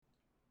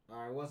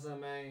Alright, what's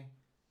up, man?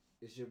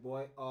 It's your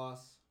boy,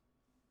 Oss.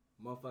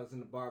 Motherfuckers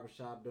in the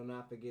barbershop. Do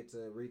not forget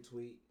to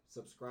retweet,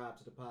 subscribe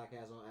to the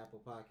podcast on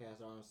Apple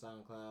Podcasts or on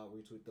SoundCloud.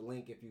 Retweet the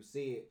link if you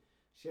see it.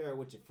 Share it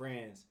with your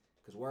friends.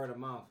 Because word of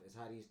mouth is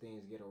how these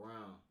things get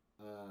around.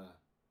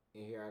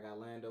 In here, I got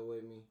Lando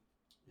with me.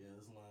 Yeah,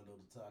 this is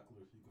Lando the Tackler.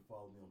 You can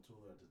follow me on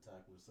Twitter at the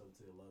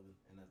Tackler1711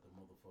 and at the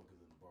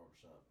Motherfuckers in the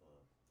Barbershop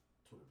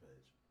Twitter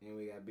page. And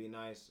we got Be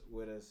Nice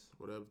with us.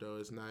 What up, though?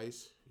 It's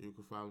Nice. You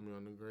can follow me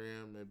on the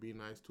gram at Be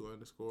Nice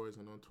 2_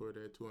 and on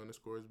Twitter at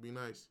 2_ Be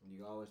Nice. You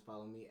can always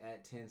follow me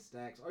at 10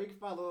 Stacks. Or you can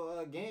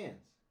follow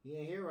Gans. He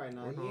ain't here right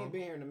now. He ain't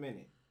been here in a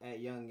minute. At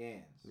Young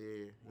Gans.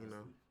 Yeah, you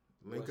know.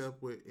 Link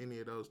up with any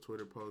of those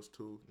Twitter posts,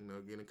 too. You know,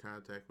 get in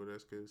contact with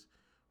us, because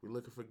we're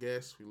looking for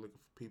guests. We're looking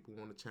for people who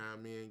want to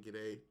chime in, get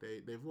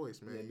their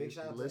voice, man. Yeah, big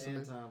shout out to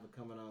Anton for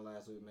coming on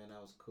last week, man.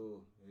 That was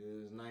cool. It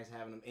was nice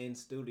having him in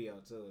studio,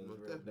 too. It was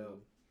real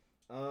dope.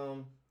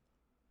 All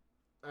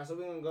right, so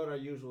we're going to go to our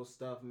usual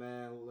stuff,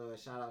 man.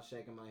 Shout out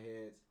Shaking My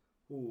Heads.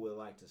 Who would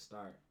like to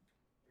start?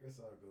 I guess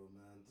I'll go,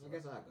 man. I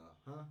guess I'll go,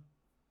 huh?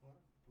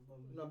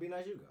 No, Be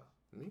Nice, you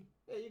go. Me?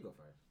 Yeah, you go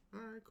first. All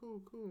right,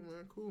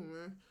 cool,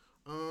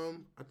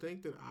 man. I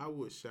think that I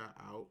would shout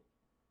out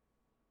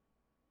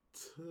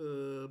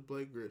to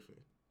Blake Griffin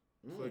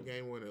for a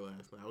game winner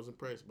last night. I was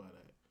impressed by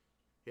that.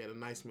 He had a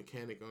nice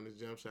mechanic on his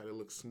jump shot. It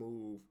looked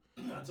smooth.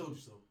 I told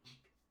you so.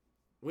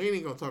 We ain't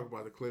even gonna talk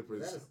about the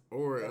Clippers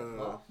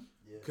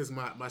because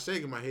my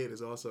shaking my head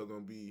is also gonna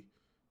be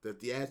the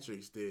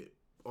theatrics that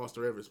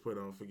Austin Rivers put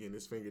on for getting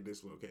his finger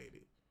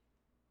dislocated.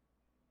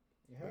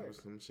 I was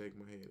gonna shake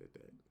my head at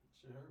that.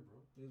 Shit hurt, bro.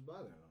 He was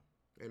bothering him.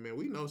 Hey man,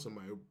 we know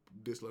somebody who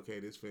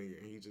dislocated his finger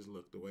and he just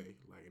looked away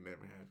like it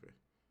never happened.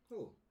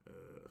 Who?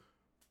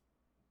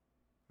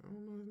 I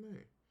don't know his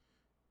name.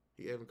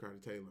 He Evan Carter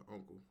Taylor,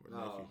 uncle or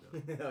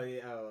nephew. Oh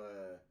yeah.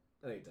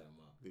 I know you're talking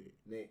about.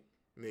 Yeah.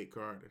 Nick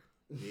Carter.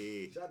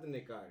 Yeah. Shout out to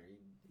Nick Carter. He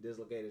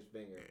dislocated his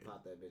finger and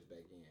popped that bitch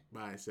back in.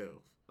 By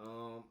itself.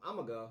 I'm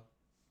gonna go.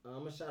 I'm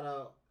gonna shout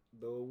out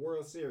the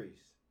World Series.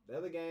 The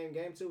other game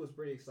 2 was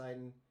pretty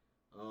exciting.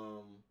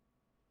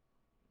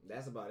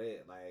 That's about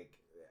it. Like,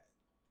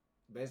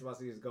 baseball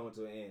season is going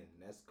to an end.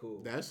 That's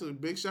cool. That's a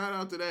big shout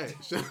out to that.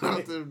 Shout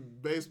out to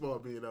baseball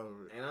being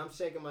over. And I'm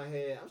shaking my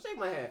head. I'm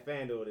shaking my head at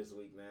FanDuel this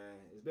week, man.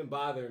 It's been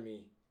bothering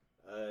me.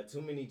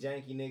 Too many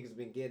janky niggas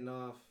been getting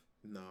off.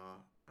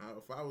 Nah.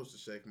 If I was to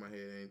shake my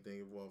head, anything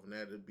involving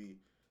that, it'd be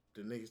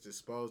the niggas that's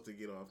supposed to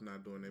get off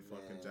not doing their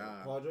fucking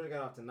job. Paul George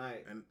got off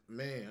tonight. And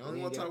man, we don't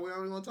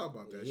even want to talk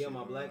about that shit. He on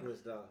my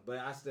blacklist though, but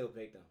I still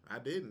picked him. I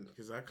didn't,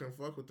 because I couldn't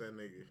fuck with that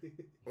nigga.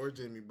 Or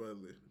Jimmy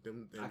Butler.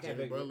 I can't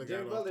Jimmy Butler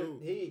got off too.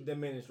 He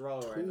diminished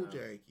role right now. Too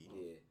janky.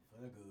 Yeah.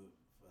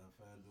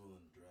 FanDuel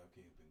and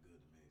DraftKings been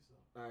good to me.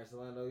 So. All right,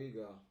 Solano, you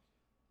go.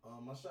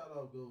 My shout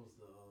out goes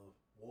to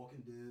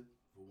Walking Dead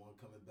for one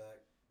coming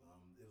back.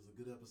 It was a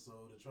good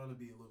episode. They're trying to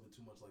be a little bit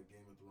too much like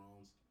Game of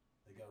Thrones.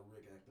 They got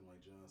Rick acting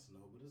like Jon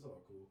Snow, but it's all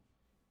cool.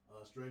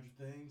 Stranger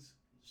Things,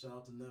 shout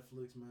out to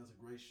Netflix, man. It's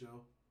a great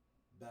show.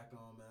 Back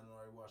on, man. I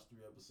already watched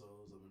 3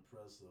 episodes. I'm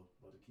impressed, so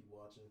about to keep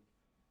watching.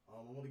 I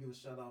want to give a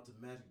shout out to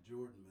Magic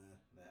Jordan, man.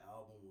 That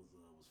album was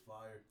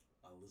fire.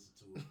 I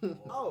listened to it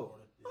all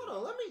morning. Yeah. Hold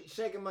on. Let me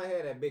shaking my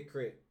head at Big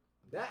Crit.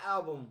 That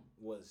album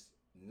was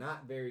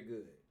not very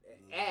good.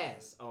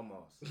 Ass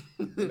almost.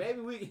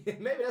 maybe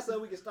that's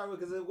something we can start with,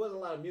 because there wasn't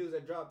a lot of music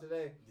that dropped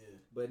today. Yeah.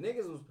 But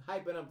niggas was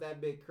hyping up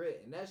that Big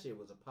Crit, and that shit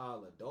was a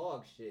pile of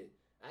dog shit.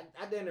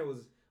 I then there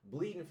was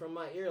bleeding from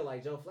my ear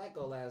like Joe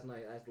Flacco last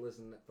night. I had to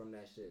listen from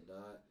that shit,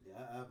 dog. Yeah,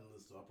 I haven't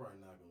listened to it. I'm probably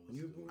not gonna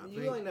listen to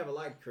it. You ain't never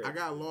liked Crit. I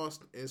got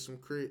lost in some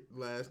Crit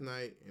last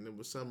night, and there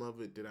was some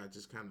of it that I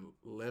just kind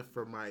of left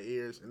from my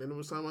ears, and then there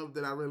was some of it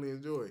that I really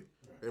enjoyed.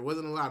 Right. There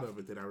wasn't a lot of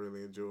it that I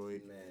really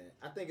enjoyed. Man,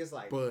 I think it's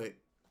like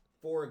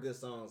 4 good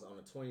songs on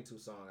a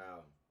 22-song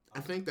album. I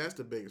think that's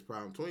the biggest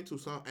problem. 22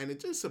 songs, and it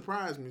just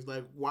surprised me. It's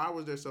like, why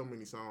was there so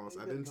many songs?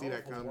 I didn't see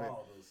that coming.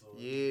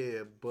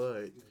 Yeah,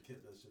 but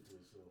keep that shit to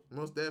yourself.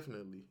 Most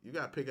definitely, you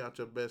gotta pick out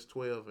your best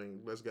 12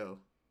 and let's go.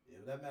 Yeah,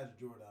 that Magic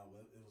Jordan album,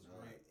 it was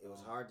great. It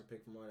was hard to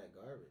pick from all that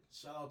garbage.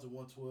 Shout out to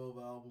 112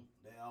 album.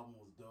 That album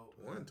was dope.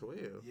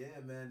 112. Yeah,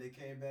 man, they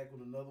came back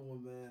with another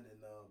one, man.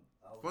 And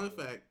fun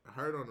fact, I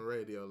heard on the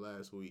radio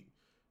last week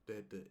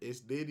that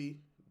it's Diddy.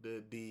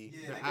 He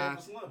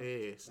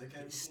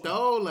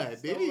stole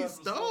that. Diddy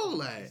stole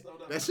that.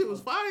 That shit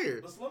was fire.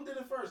 But Slim did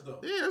it first,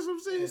 though. Yeah, that's what I'm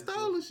saying. He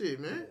stole the shit,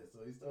 man. Yeah,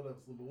 so he stole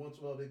that. Slim. But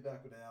 112, they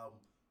back with the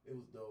album. It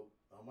was dope.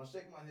 My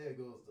shake my head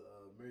goes to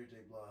Mary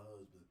J. Blige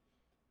husband.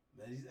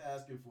 Man, he's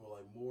asking for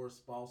like more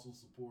spousal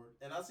support,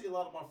 and I see a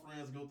lot of my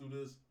friends go through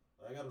this.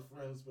 I got a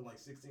friend who spent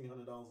like $1,600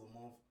 a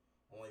month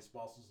on like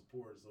spousal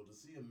support. So to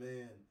see a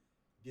man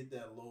get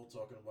that low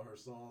talking about her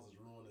songs is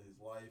ruining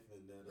his life,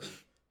 and that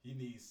he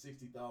needs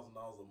 $60,000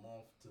 a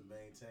month to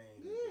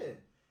maintain. Yeah.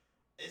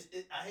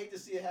 I hate to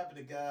see it happen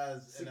to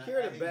guys.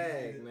 Secure the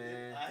bag,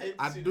 man.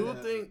 I do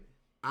think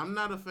I'm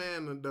not a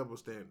fan of double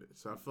standards.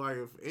 So I feel like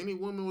if any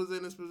woman was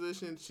in this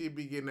position, she'd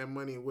be getting that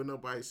money and wouldn't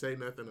nobody say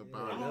nothing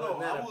about it. I don't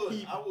know. I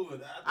would.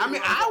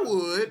 I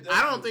would.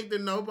 I don't think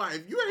that nobody.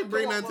 If you ain't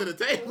bring nothing to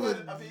the table,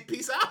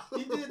 peace out.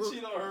 He did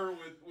cheat on her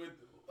with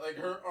like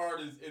her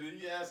artist, and then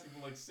he asked him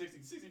for like 60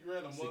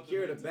 grand a month.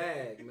 Secure the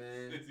bag,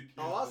 man.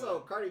 Also,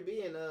 Cardi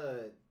B and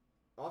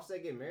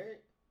Offset get married,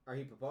 or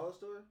he proposed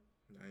to her.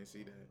 I didn't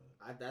see that.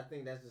 I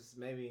think that's just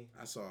maybe.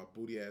 I saw a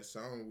booty ass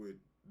song with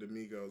the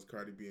Migos,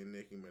 Cardi B, and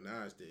Nicki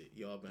Minaj that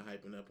y'all been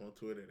hyping up on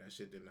Twitter. That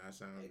shit did not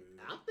sound good.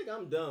 I think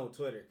I'm done with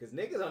Twitter because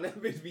niggas on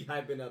that bitch be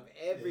hyping up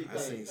everything.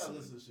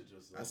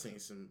 I seen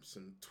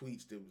some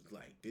tweets that was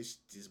like, this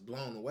just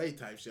blown away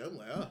type shit. I'm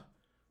like,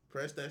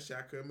 press that shit.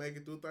 I couldn't make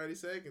it through 30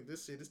 seconds.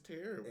 This shit is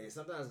terrible. And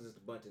sometimes it's just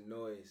a bunch of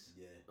noise.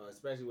 Yeah.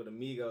 Especially with the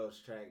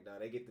Migos track, dog.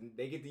 They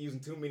get to using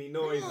too many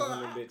noises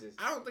on them bitches.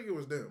 I don't think it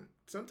was them.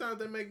 Sometimes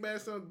they make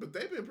bad songs, but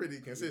they've been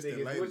pretty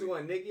consistent lately. Which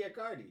one, Nicki or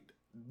Cardi?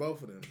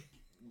 Both of them.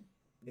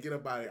 Get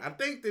up out of here. I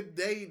think that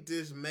they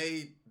just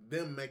made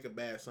them make a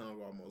bad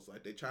song almost.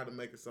 Like they tried to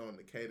make a song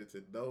to cater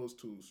to those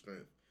two's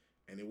strength.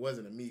 And it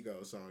wasn't a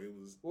Migos song. It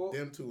was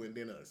them two and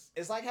then us.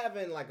 It's like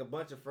having like a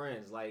bunch of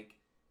friends. Like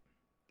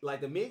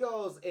the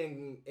Migos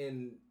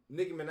and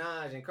Nicki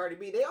Minaj and Cardi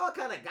B, they all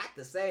kind of got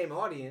the same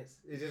audience.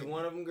 It's just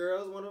one of them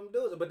girls, one of them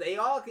dudes. But they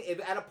all,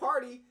 at a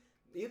party,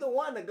 either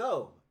one to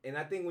go. And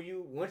I think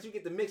once you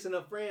get to mixing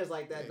up friends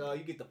like that, dog,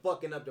 you get to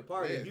fucking up the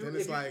party. Yeah, then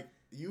it's like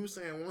you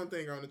saying one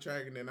thing on the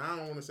track, and then I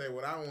don't want to say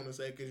what I want to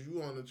say because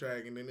you on the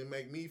track, and then it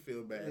make me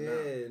feel bad.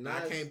 Yeah, now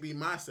I can't be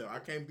myself. I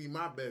can't be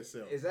my best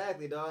self.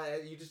 Exactly, dog.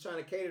 You just trying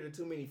to cater to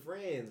too many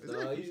friends, dog.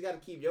 Exactly. You just got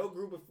to keep your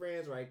group of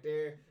friends right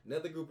there,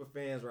 another group of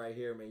fans right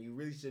here, man. You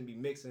really shouldn't be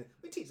mixing.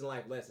 We teaching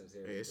life lessons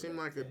here. Yeah, it seemed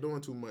like a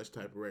doing too much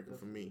type of record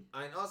for me.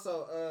 And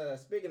also,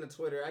 speaking of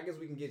Twitter, I guess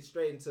we can get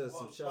straight into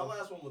some shows. My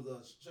last one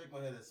was Shake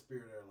My Head at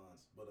Spirit Airlines.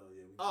 But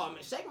yeah.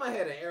 Man, Shake My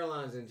Head at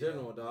airlines in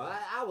general, dog.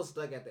 I was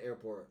stuck at the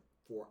airport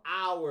for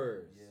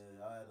hours.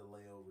 Yeah, I had a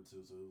layover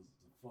too, so it was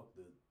fuck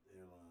the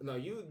airline. No,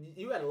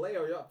 you had a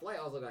layover. Your flight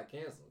also got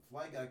canceled.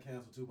 Flight got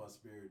canceled too by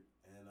Spirit,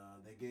 and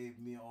they gave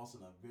me and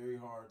Austin a very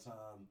hard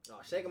time.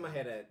 Oh, Shake My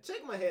Head at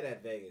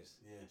Vegas.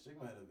 Yeah, Shake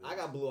My Head at Vegas. I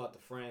got blew out the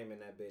frame in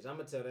that bitch. I'm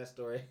gonna tell that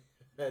story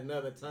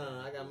another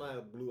time. I got mine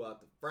blew out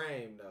the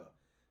frame though.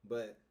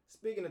 But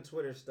speaking of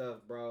Twitter stuff,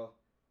 bro,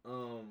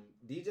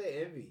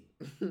 DJ Envy.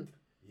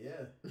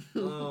 Yeah.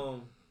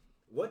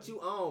 What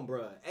you on,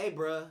 bruh? Hey,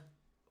 bruh,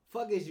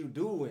 fuck is you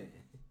doing?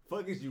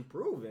 Fuck is you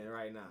proving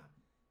right now?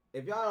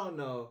 If y'all don't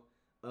know,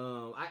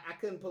 I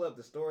couldn't pull up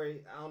the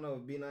story. I don't know.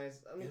 It'd be nice.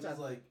 It was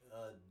like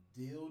a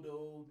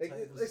dildo.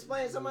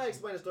 Somebody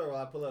explain the story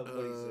while I pull up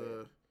what he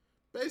said.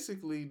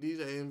 Basically,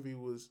 DJ Envy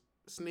was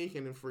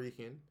sneaking and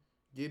freaking,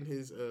 getting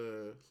his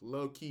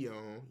low key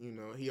on. You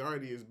know, he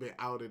already has been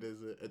outed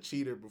as a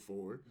cheater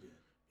before. Yeah.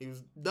 He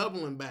was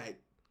doubling back.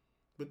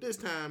 But this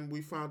time,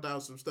 we found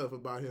out some stuff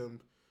about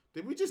him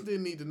that we just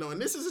didn't need to know. And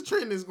this is a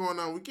trend that's going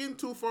on. We're getting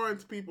too far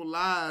into people's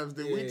lives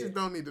that we just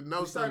don't need to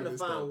know some of this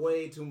stuff. We're starting to find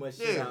way too much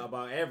shit out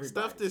about everybody.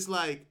 Stuff that's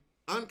like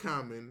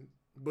uncommon,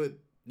 but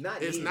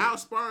it's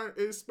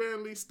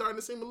apparently starting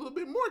to seem a little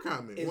bit more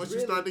common. Once you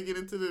start to get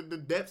into the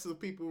depths of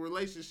people's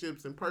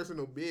relationships and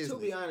personal business. To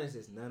be honest,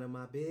 it's none of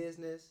my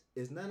business.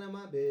 It's none of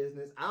my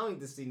business. I don't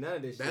need to see none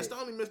of this shit. That's the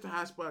only Mr.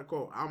 High Spot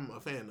quote I'm a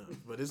fan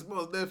of. But it's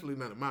most definitely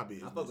none of my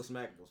business. I fuck with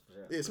Smackables for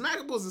sure. Yeah,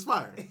 Smackables is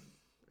fire.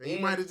 And you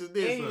might have just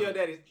did something. Your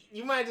daddy.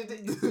 You might have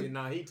just did.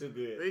 Nah, he too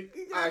good.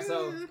 All right,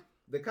 so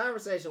the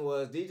conversation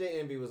was DJ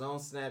Envy was on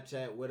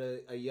Snapchat with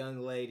a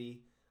young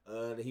lady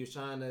that he was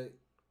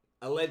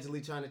allegedly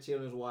trying to cheat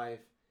on his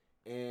wife.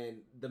 And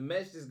the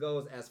message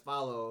goes as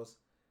follows.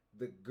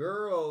 The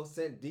girl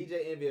sent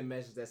DJ Envy a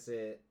message that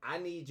said, "I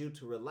need you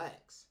to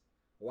relax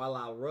while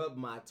I rub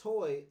my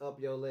toy up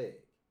your leg."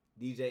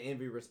 DJ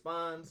Envy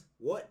responds,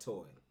 "What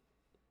toy?"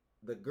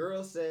 The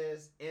girl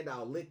says, "And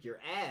I'll lick your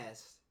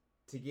ass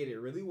to get it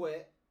really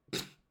wet."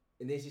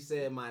 And then she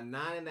said, "My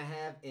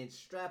 9.5-inch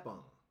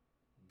strap-on.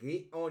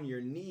 Get on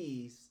your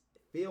knees,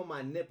 feel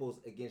my nipples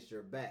against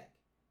your back."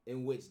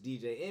 In which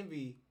DJ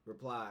Envy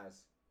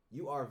replies,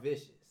 "You are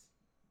vicious."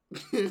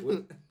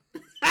 which,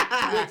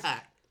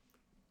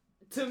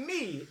 to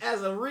me,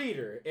 as a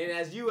reader, and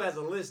as you as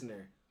a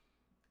listener,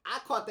 I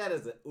caught that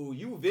as a "ooh,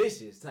 you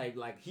vicious" type.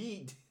 Like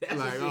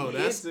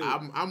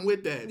I'm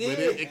with that. Yeah. But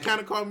it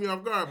kind of caught me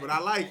off guard. But I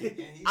like it.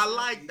 I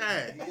like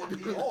that. I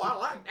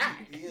like that.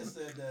 He has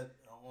said that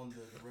on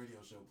the radio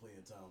show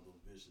Playing Time with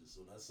Vicious.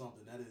 So that's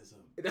something that is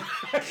him.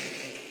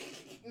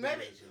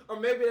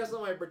 Maybe that's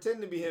somebody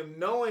pretending to be him,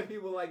 knowing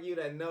people like you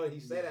that know he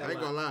said that. I ain't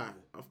gonna lie.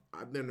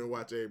 I didn't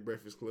watch a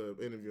Breakfast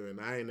Club interview, and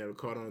I ain't never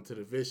caught on to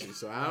the Vicious.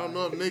 So I don't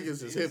know if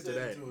niggas is hip to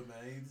that.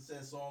 He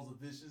said songs of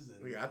Vicious.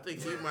 And, I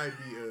think he might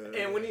be.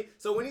 And when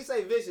he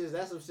say vicious,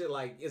 that's some shit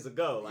like it's a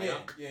go.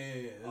 Like,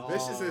 yeah.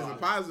 Vicious is a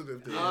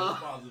positive thing. It's a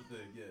positive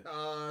thing.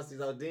 Yeah. See,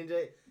 so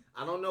DJ,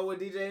 I don't know what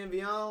DJ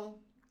Envy on.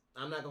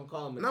 I'm not gonna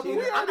call him a cheater.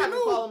 But we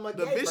already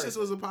knew the vicious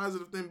was a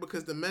positive thing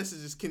because the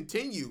messages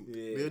continued.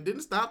 Yeah. It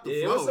didn't stop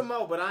the flow. It was some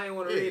more, but I ain't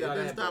want to read all that.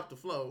 It didn't stop the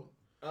flow.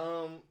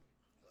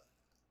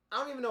 I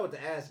don't even know what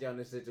to ask y'all in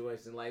this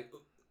situation. Like,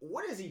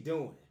 what is he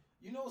doing?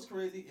 You know what's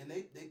crazy? And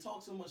they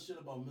talk so much shit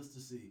about Mr.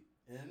 C.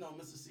 And I know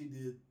Mr. C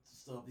did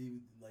stuff,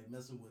 he like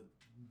messing with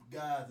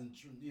guys and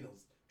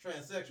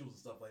transsexuals and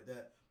stuff like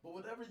that. But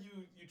whatever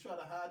you try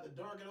to hide in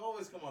the dark, it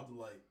always come out the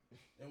light.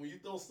 And when you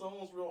throw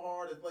stones real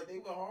hard, it's like they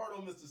went hard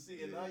on Mr.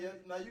 C. And now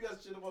you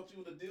got shit about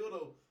you with a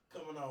dildo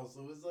coming out.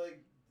 So it's like,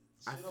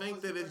 I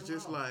think that it's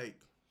just like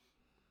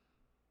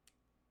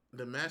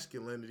the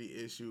masculinity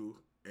issue.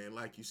 And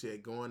like you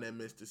said, going at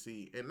Mr.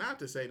 C. And not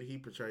to say that he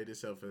portrayed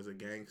himself as a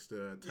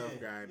gangster, a tough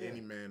guy in any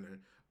manner.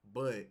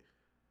 But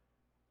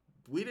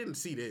we didn't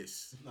see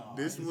this. No,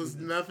 this was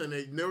nothing.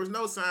 There was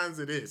no signs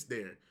of this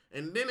there.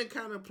 And then it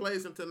kind of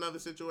plays into another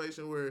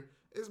situation where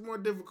it's more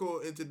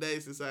difficult in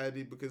today's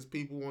society because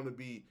people want to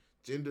be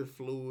gender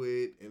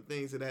fluid and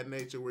things of that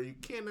nature where you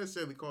can't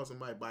necessarily call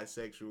somebody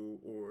bisexual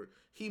or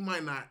he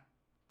might not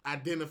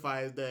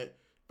identify as that.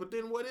 But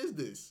then what is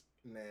this?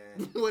 Man.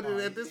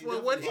 At this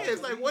point, what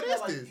is? Like, what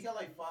is this? He got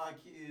like 5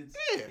 kids.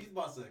 Yeah. He's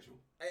bisexual.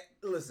 Hey,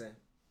 listen,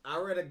 I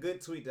read a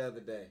good tweet the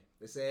other day.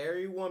 They say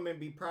every woman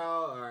be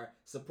proud or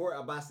support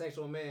a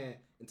bisexual man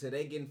until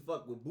they getting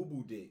fucked with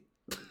boo-boo dick.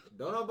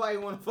 Don't nobody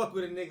want to fuck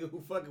with a nigga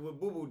who fucking with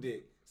boo-boo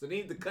dick. So they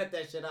need to cut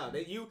that shit out.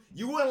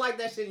 You wouldn't like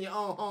that shit in your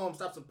own home.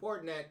 Stop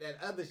supporting that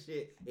other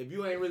shit if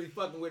you ain't really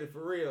fucking with it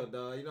for real,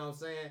 dog. You know what I'm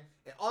saying?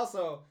 And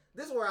also,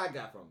 this is where I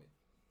got from it.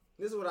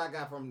 This is what I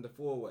got from the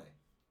full way.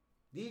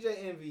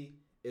 DJ Envy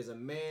is a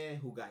man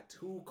who got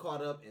too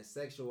caught up in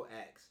sexual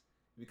acts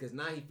because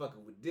now he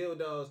fucking with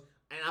dildos.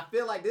 And I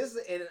feel like this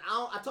is, and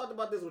I talked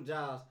about this with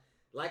Giles,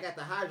 like at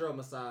the hydro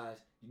massage.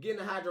 You get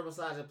in the hydro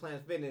massage at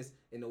Planet Fitness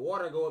and the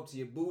water go up to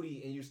your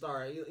booty and you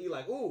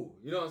like, ooh,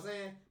 you know what I'm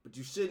saying? But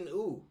you shouldn't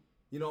ooh.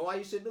 You know why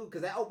you shouldn't ooh?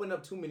 Because that opened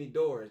up too many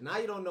doors. Now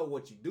you don't know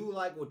what you do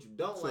like, what you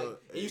don't like,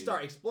 and you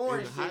start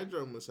exploring shit.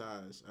 Hydro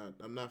massage,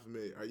 I'm not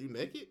familiar. Are you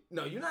naked?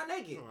 No, you're not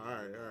naked. Oh, all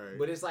right.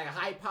 But it's like a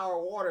high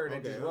power water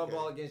that just rub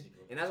all against you.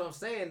 And that's what I'm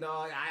saying,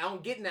 dog. I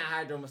don't get in that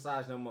hydro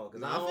massage no more.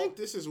 Cause I think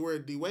this is where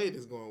D Wade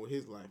is going with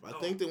his life. I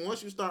think that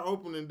once you start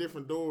opening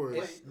different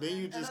doors, then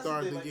you just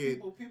start to get...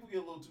 People get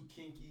a little too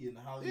kinky in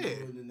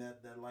Hollywood and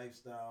that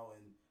lifestyle.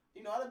 And,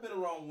 you know, I've been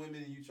around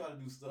women and you try to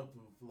do stuff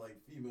for like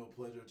female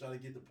pleasure, try to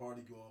get the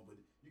party going, but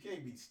you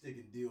can't be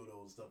sticking dildo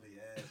and stuff in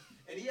your ass.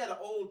 And he had an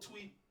old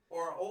tweet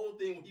or an old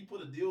thing when he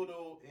put a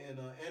dildo in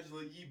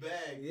Angela Yee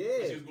bag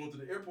when she was going to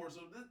the airport.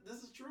 So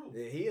this is true.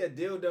 Yeah, he a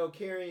dildo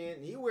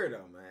carrying. He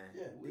weirdo, man.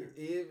 Yeah, weird.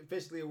 He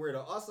officially a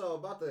weirdo. Also,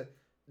 about the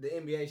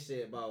NBA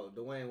shit about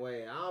Dwayne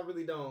Wade,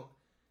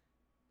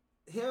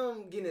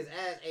 him getting his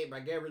ass ate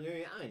by Gabrielle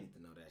Union, I ain't need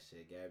to know that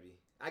shit, Gabby.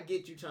 I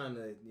get you trying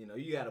to,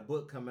 you got a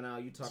book coming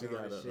out, you talking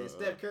about this shit.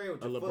 Steph Curry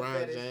with your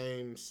LeBron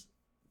James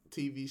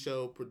TV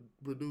show,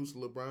 produced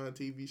LeBron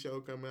TV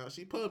show coming out.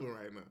 She pubbing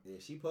right now. Yeah,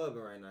 she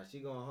pubbing right now. She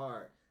going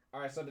hard.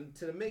 All right, so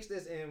to mix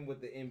this in with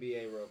the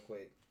NBA real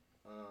quick.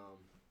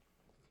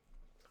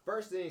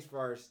 First things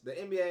first, the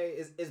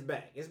NBA is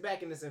back. It's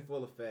back and it's in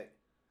full effect.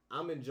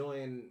 I'm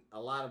enjoying a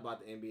lot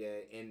about the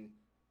NBA. And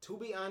to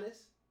be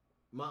honest,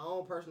 my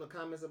own personal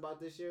comments about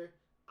this year,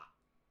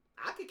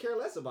 I could care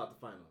less about the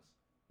finals.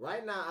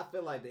 Right now, I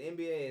feel like the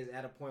NBA is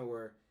at a point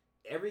where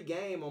every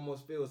game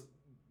almost feels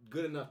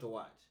good enough to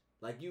watch.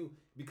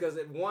 Because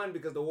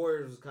the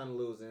Warriors was kind of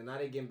losing, and now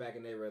they getting back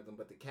in their rhythm.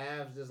 But the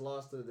Cavs just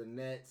lost to the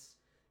Nets.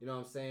 You know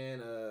what I'm saying?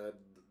 The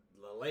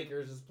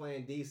Lakers is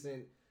playing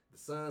decent. The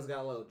Suns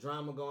got a little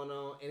drama going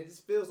on, and it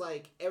just feels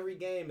like every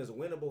game is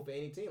winnable for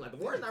any team. Like the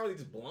Warriors not really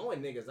just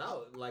blowing niggas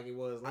out like it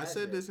was last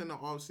year. I said this in the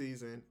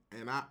offseason,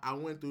 and I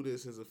went through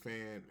this as a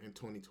fan in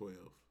 2012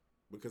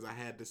 because I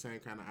had the same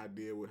kind of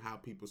idea with how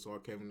people saw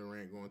Kevin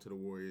Durant going to the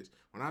Warriors.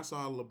 When I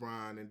saw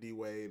LeBron and D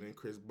Wade and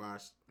Chris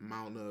Bosh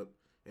mount up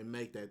and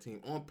make that team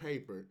on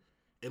paper,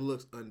 it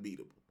looks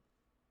unbeatable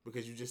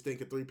because you just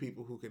think of 3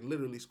 people who can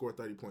literally score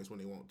 30 points when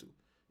they want to.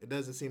 It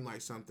doesn't seem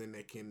like something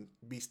that can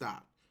be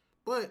stopped.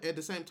 But at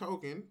the same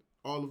token,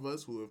 all of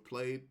us who have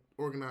played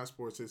organized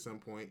sports at some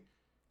point,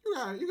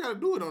 you gotta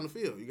do it on the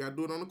field. You gotta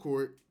do it on the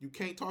court. You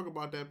can't talk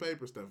about that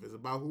paper stuff. It's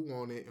about who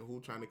won it and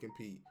who trying to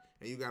compete.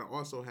 And you gotta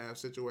also have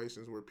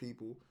situations where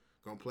people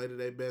gonna play to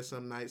their best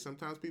some nights.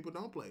 Sometimes people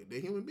don't play. They're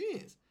human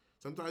beings.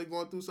 Sometimes you're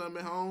going through something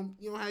at home,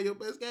 you don't have your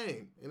best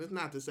game. And it's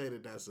not to say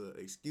that that's an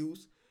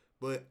excuse,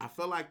 but I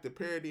feel like the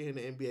parity in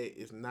the NBA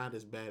is not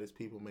as bad as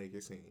people make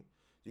it seem.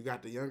 You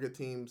got the younger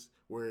teams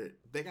where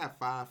they got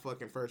 5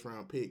 fucking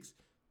first-round picks,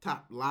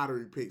 top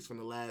lottery picks from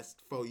the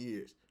last 4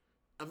 years.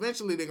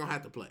 Eventually, they're going to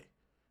have to play.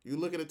 You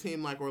look at a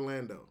team like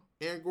Orlando.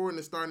 Aaron Gordon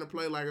is starting to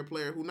play like a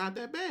player who's not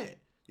that bad.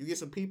 You get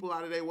some people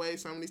out of their way.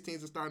 Some of these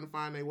teams are starting to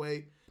find their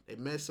way. They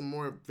met some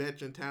more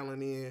veteran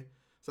talent in.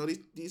 So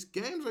these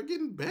games are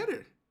getting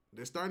better.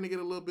 They're starting to get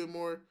a little bit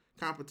more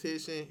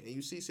competition, and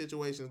you see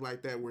situations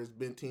like that where it's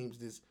been teams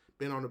that's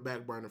been on the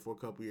back burner for a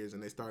couple years,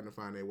 and they're starting to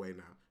find their way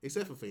now.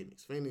 Except for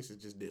Phoenix. Phoenix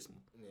is just dismal.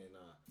 Yeah,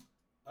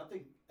 nah. I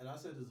think, and I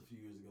said this a few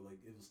years ago, like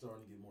it was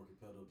starting to get more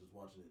competitive just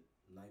watching it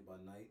night by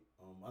night.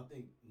 I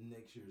think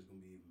next year is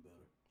going to be even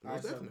better.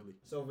 Most definitely.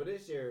 So for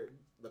this year,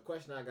 the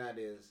question I got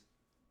is,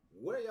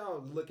 What are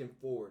y'all looking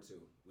forward to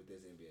with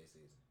this NBA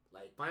season?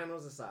 Like,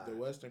 finals aside. The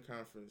Western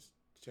Conference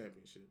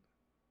Championship.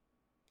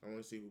 I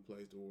want to see who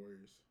plays the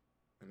Warriors.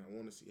 And I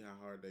want to see how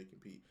hard they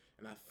compete.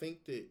 And I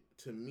think that,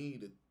 to me,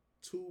 the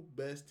two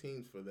best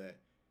teams for that,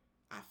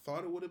 I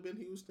thought it would have been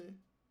Houston.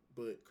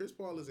 But Chris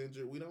Paul is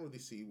injured. We don't really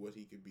see what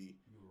he could be.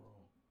 You're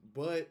wrong.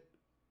 But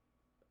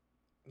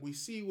we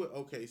see what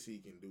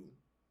OKC can do.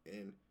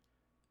 And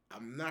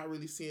I'm not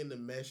really seeing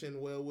them meshing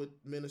well with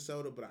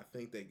Minnesota, but I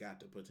think they got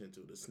the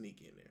potential to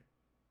sneak in there.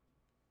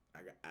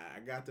 I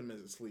got them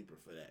as a sleeper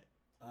for that.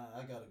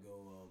 I gotta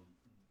go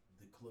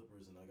the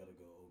Clippers, and I gotta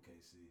go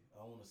OKC.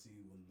 I want to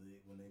see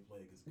when they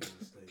play against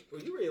Golden State.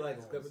 Well, you really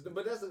like the Clippers, but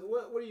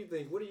what do you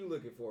think? What are you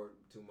looking forward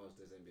to most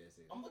this NBA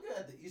season? I'm looking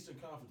at the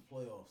Eastern Conference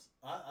playoffs.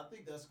 I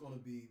think that's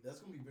gonna be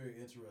very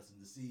interesting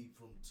to see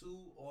from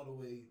 2 all the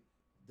way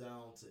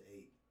down to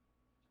 8.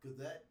 Because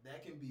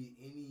that can be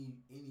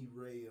any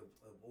ray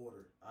of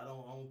order. I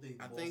don't think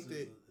Boston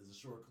that is a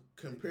short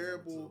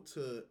comparable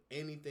to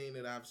anything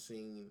that I've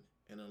seen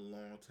in a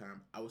long time.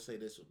 I would say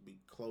this would be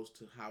close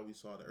to how we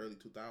saw the early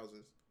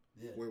 2000s,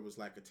 where it was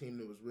like a team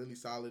that was really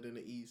solid in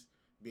the East,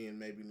 being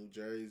maybe New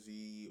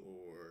Jersey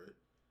or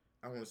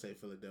I want to say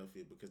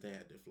Philadelphia because they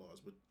had their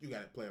flaws. But you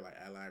got a player like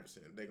Al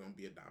Iverson, they're gonna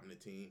be a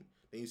dominant team.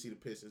 Then you see the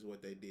Pistons,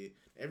 what they did.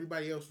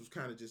 Everybody else was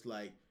kind of just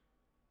like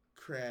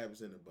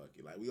crabs in a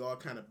bucket. Like, we all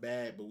kind of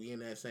bad, but we in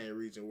that same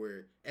region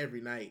where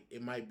every night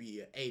it might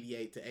be an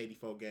 88 to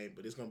 84 game,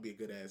 but it's going to be a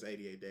good ass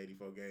 88 to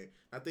 84 game.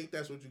 I think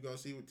that's what you're going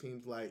to see with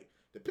teams like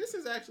the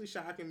Pistons actually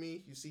shocking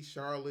me. You see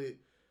Charlotte.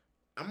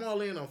 I'm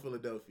all in on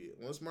Philadelphia.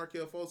 Once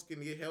Markelle Fultz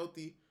can get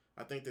healthy,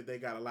 I think that they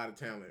got a lot of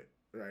talent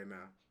right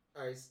now.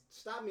 All right,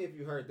 stop me if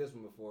you heard this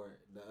one before.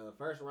 The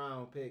first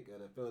round pick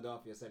of the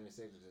Philadelphia 76ers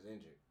is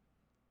injured.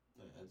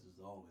 That just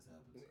always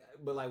happens.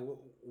 But like,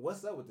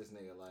 what's up with this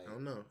nigga? Like, I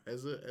don't know.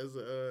 As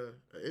a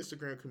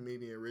Instagram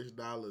comedian, Rich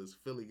Dollars,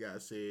 Philly guy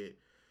said,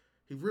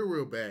 he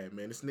real bad,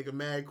 man. This nigga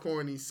mad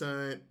corny,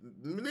 son.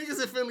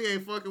 Niggas in Philly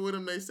ain't fucking with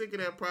him. They sick of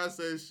that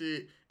process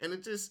shit. And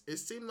it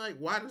seemed like,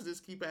 why does this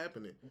keep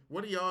happening?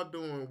 What are y'all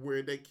doing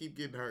where they keep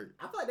getting hurt?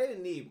 I thought they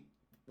didn't need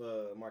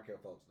Markelle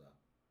Fultz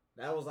though.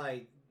 That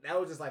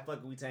was just like, fuck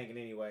it, we tanking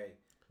anyway.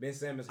 Ben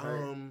Simmons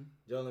hurt.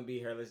 Joel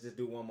Embiid hurt. Let's just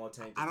do one more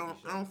tank. I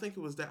don't think it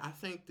was that. I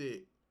think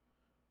that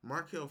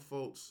Markelle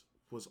Fultz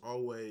was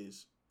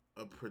always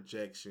a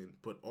projection,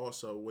 but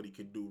also what he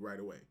could do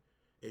right away.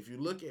 If you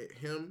look at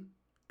him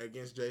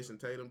against Jason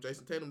Tatum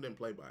didn't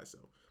play by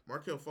himself.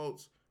 Markelle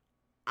Fultz,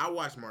 I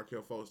watched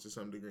Markelle Fultz to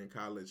some degree in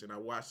college, and I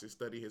watched and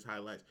study his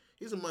highlights.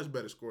 He's a much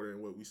better scorer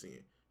than what we're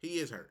seeing. He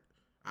is hurt.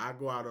 I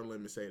go out on a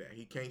limb and say that.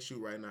 He can't shoot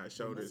right now. His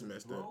shoulder is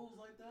messed up.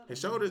 His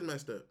shoulder is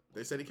messed up.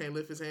 They said he can't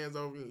lift his hands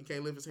over. He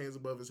can't lift his hands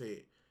above his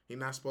head. He's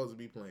not supposed to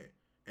be playing.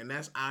 And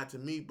that's odd to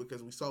me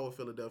because we saw what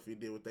Philadelphia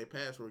did with their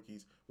past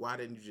rookies. Why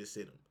didn't you just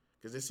sit him?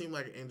 Because it seemed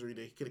like an injury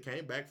that he could have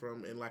came back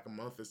from in like a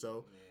month or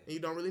so. Yeah. And you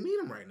don't really need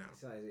him right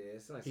now.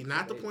 He's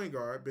not the point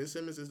guard. Ben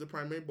Simmons is the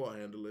primary ball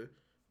handler.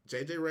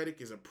 J.J.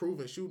 Redick is a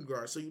proven shooting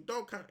guard. So you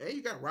don't – and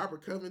you got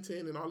Robert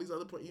Covington and all these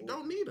other – you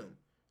don't need him.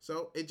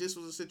 So it just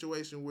was a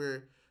situation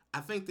where I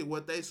think that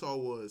what they saw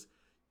was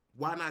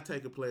why not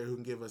take a player who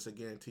can give us a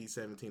guaranteed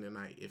 17 a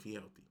night if he's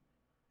healthy?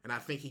 And I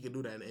think he can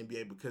do that in the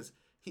NBA because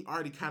he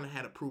already kind of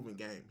had a proven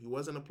game. He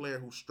wasn't a player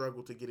who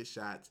struggled to get his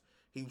shots.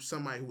 He was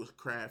somebody who was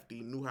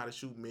crafty, knew how to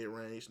shoot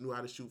mid-range, knew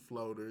how to shoot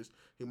floaters.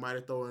 He might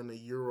have thrown in a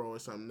Euro or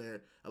something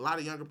there. A lot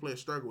of younger players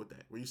struggle with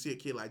that, where you see a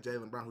kid like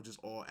Jaylen Brown who's just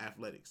all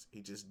athletics.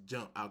 He just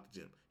jump out the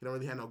gym. He don't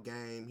really have no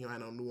game. He don't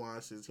have no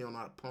nuances. He don't know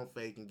how to pump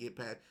fake and get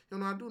past. He don't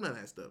know how to do none of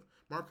that stuff.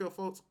 Markelle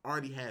Fultz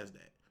already has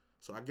that.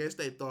 So I guess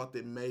they thought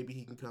that maybe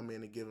he can come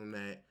in and give him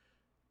that.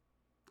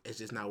 It's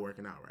just not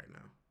working out right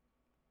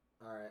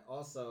now. All right.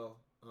 Also,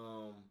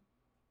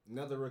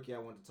 another rookie I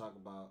want to talk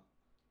about,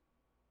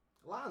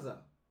 Lonzo.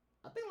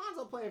 I think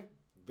Lonzo playing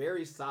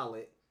very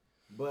solid,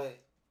 but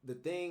the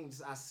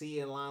things I see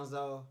in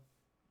Lonzo,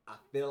 I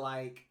feel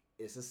like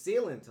it's a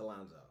ceiling to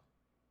Lonzo.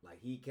 Like,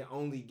 he can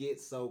only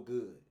get so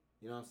good.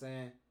 You know what I'm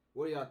saying?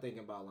 What are y'all thinking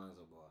about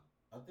Lonzo Ball?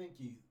 I think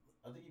he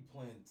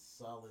playing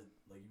solid.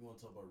 Like, you want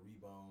to talk about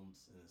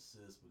rebounds and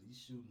assists, but he's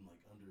shooting like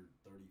under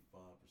 35%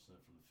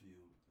 from the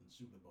field and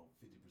shooting about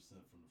 50%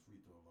 from the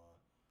free throw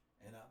line.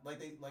 And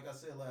like I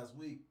said last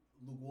week,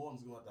 Luke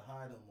Walton's going to have to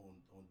hide him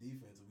on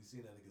defense, and we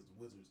seen that against the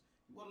Wizards.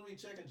 He wasn't really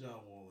checking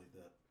John Wall like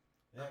that.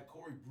 They had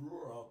Corey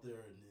Brewer out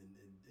there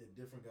and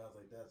different guys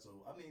like that. So,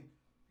 I mean,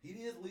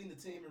 he is leading the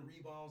team in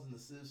rebounds and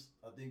assists,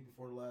 I think,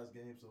 before the last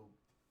game. So,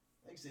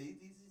 like I say,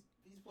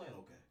 he's playing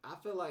okay. I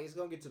feel like it's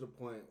going to get to the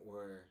point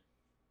where,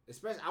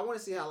 especially, I want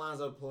to see how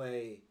Lonzo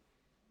play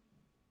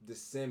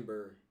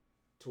December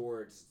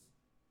towards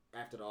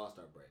after the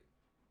All-Star break.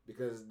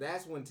 Because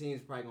that's when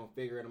teams probably going to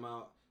figure him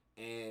out.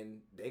 And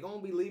they're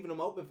going to be leaving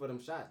him open for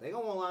them shots. They're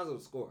going to want Lonzo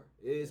to score.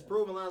 It's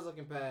proven Lonzo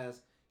can pass.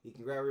 He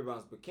can grab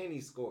rebounds, but can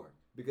he score?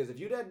 Because if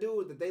you that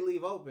dude that they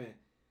leave open,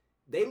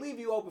 they leave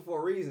you open for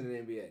a reason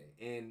in the NBA.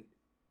 And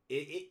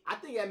I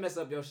think that mess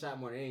up your shot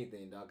more than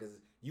anything, dog. Because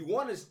You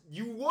want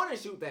to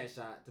shoot that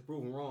shot to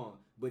prove them wrong,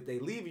 but they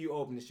leave you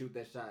open to shoot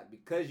that shot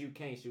because you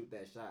can't shoot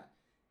that shot.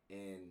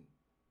 And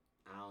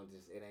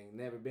it ain't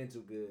never been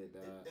too good.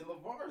 And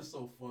LeVar is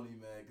so funny,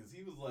 man, because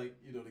he was like,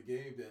 the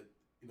game that,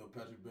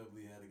 Patrick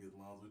Beverley had against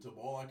Lonzo. He told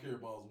him, all I care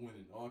about is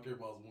winning.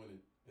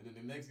 And then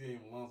the next game,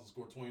 Lonzo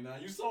scored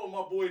 29. You saw what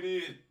my boy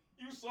did.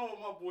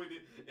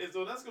 And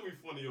so that's going to be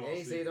funny. And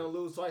he said he don't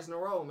lose twice in a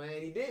row,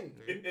 man. He didn't.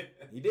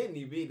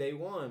 They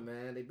won,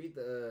 man. They beat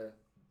the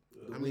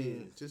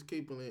just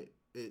keeping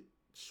it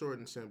short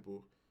and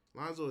simple.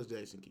 Lonzo is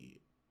Jason Kidd.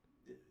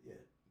 Yeah.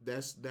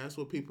 That's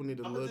what people need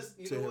to look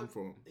to him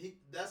for.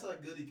 That's how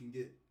good he can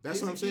get. That's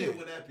Jason what I'm saying. Kidd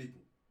went at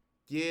people.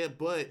 Yeah,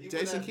 but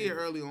Jason Kidd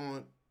early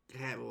on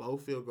had low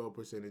field goal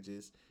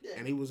percentages,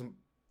 and he was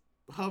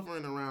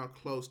hovering around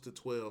close to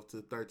 12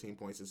 to 13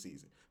 points a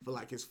season for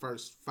like his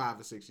first 5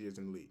 or 6 years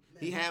in the league.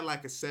 Man. He had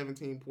like a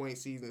 17-point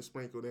season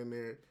sprinkled in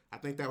there. I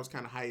think that was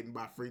kind of heightened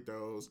by free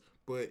throws,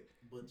 but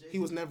he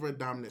was never a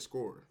dominant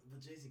scorer.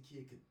 But Jason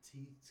Kidd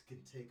can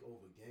take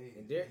over games.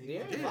 And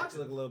De'Aaron Fox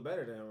look a little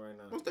better than him right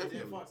now. Most definitely.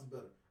 De'Aaron Fox is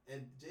better.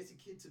 And Jason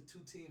Kidd took 2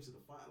 teams to the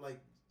final. Like,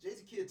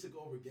 Jason Kidd took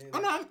over games. Oh,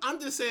 no, I'm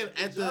just saying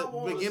at the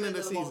beginning of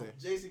the season.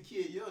 Jason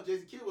Kidd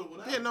would have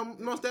won out. Yeah, no,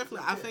 most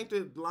definitely. I think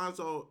that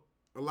Lonzo,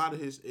 a lot of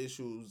his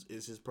issues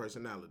is his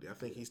personality. I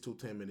think he's too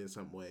timid in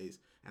some ways.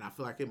 And I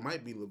feel like it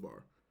might be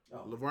LeVar.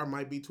 Oh. LeVar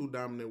might be too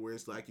dominant where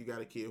it's like you got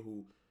a kid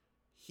who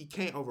he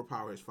can't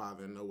overpower his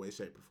father in no way,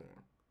 shape, or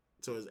form.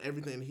 So it's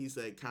everything he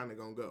said kind of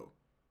going to go.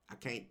 I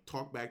can't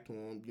talk back to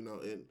him,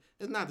 and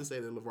it's not to say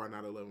that LeVar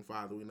not a loving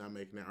father. We're not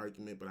making that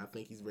argument, but I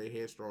think he's very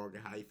headstrong in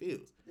how he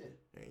feels. Yeah.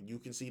 And you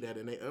can see that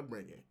in their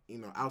upbringing,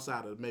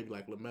 outside of maybe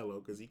like LaMelo,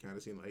 because he kind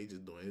of seemed like he's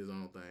just doing his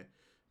own thing.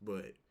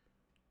 But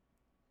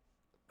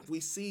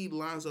we see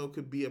Lonzo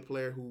could be a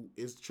player who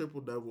is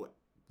triple-double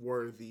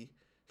worthy.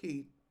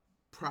 He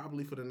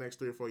probably for the next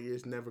 3 or 4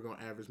 years never going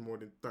to average more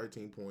than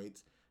 13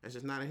 points. That's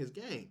just not in his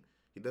game.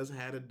 He doesn't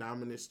have a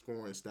dominant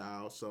scoring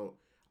style. So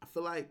I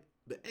feel like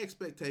the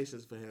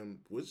expectations for him,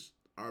 which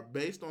are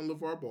based on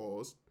LeVar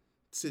Ball's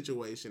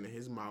situation in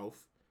his mouth,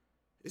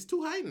 is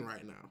too heightened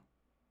right now.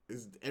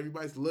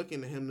 Everybody's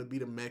looking to him to be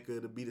the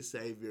Mecca, to be the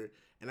savior,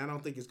 and I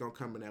don't think it's going to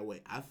come in that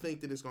way. I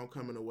think that it's going to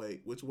come in a way,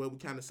 which way we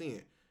kind of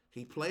seeing.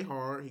 He play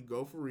hard, he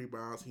go for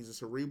rebounds, he's a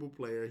cerebral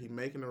player, he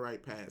making the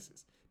right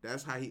passes.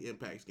 That's how he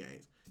impacts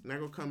games. He's not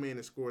going to come in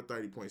and score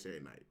 30 points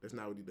every night. That's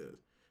not what he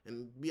does.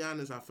 And to be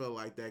honest, I felt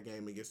like that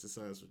game against the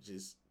Suns was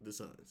just the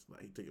Suns.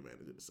 Like, he took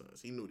advantage of the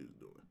Suns. He knew what he was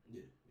doing.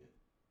 Yeah.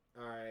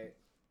 All right.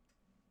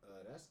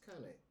 That's kind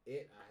of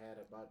it I had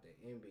about the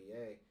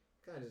NBA.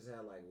 Kind of just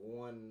had, like,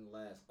 one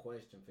last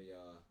question for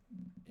y'all.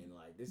 And,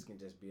 like, this can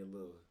just be a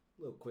little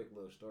quick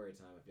story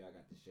time if y'all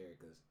got to share it.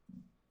 Because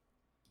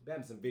I've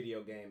had some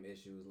video game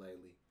issues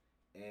lately.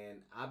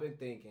 And I've been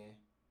thinking,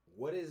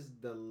 what is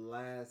the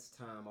last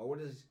time, or what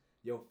is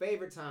your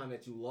favorite time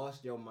that you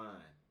lost your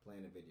mind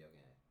playing a video game?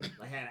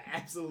 Like, had an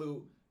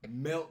absolute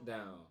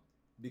meltdown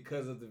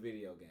because of the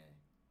video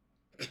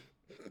game.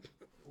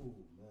 Oh,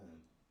 man.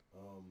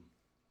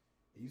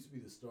 It used to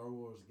be the Star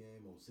Wars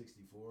game on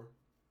 64.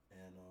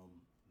 And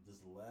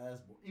this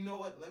last... You know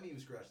what? Let me even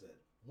scratch that.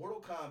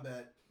 Mortal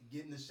Kombat,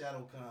 getting the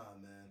Shadow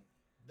Khan, man.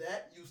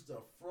 That used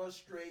to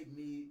frustrate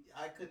me.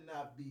 I could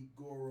not beat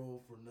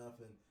Goro for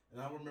nothing. And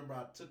I remember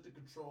I took the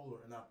controller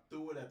and I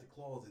threw it at the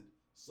closet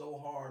so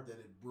hard that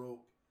it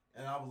broke.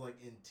 And I was, like,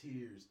 in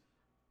tears.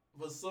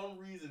 For some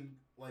reason,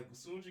 like, as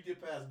soon as you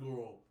get past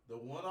Goro, the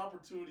one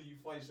opportunity you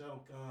fight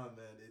Shadow Khan,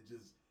 man, it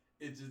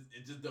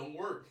just don't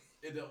work.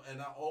 And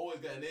I always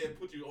got, and they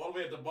put you all the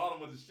way at the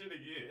bottom of the shit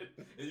again,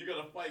 and you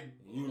gotta fight.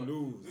 You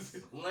lose.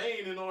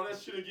 Lane and all that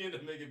shit again to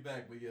make it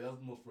back. But yeah, that was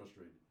the most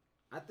frustrating.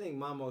 I think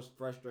my most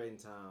frustrating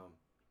time,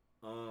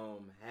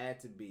 had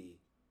to be.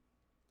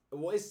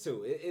 Well, it's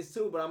two. It's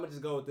two, but I'm gonna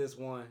just go with this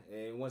one.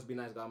 And once Be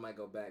Nice, I might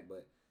go back.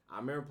 But I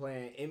remember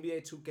playing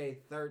NBA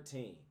 2K13.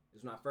 This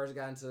was when I first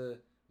got into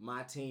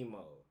my team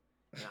mode.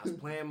 And I was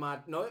playing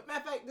matter of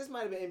fact, this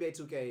might have been NBA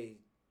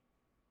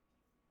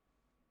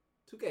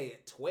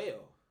 2K12.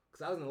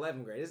 Because I was in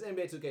 11th grade. This is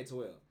NBA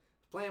 2K12.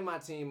 Playing my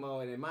team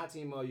mode, and in my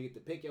team mode, you get to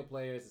pick your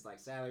players. It's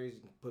like salaries. You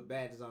can put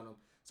badges on them.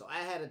 So I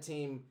had a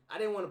team. I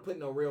didn't want to put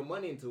no real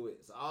money into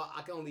it. So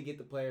I could only get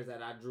the players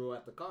that I drew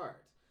at the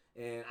cards.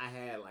 And I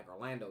had like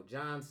Orlando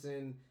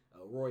Johnson,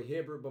 Roy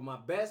Hibbert. But my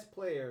best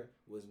player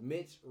was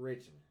Mitch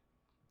Richmond.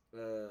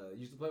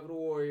 Used to play for the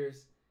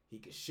Warriors. He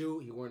could shoot.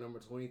 He wore number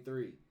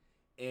 23.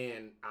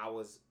 And I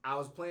was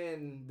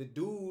playing the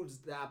dudes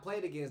that I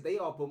played against. They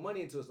all put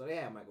money into it. So they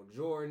had Michael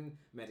Jordan,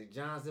 Magic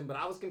Johnson, but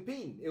I was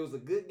competing. It was a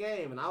good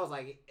game, and I was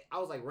like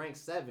ranked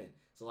 7.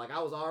 So like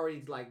I was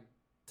already like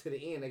to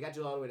the end. They got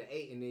you all the way to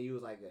 8, and then you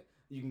was like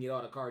you can get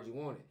all the cards you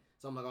wanted.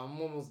 So I'm like,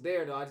 I'm almost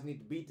there though. I just need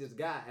to beat this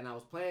guy. And I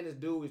was playing this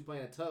dude. He was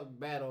playing a tough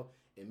battle,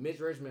 and Mitch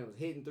Richmond was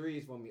hitting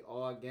threes for me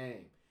all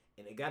game.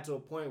 And it got to a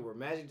point where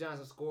Magic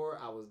Johnson scored.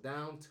 I was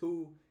down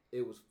 2.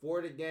 It was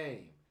 4 the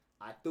game.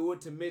 I threw it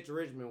to Mitch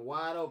Richmond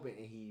wide open,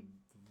 and he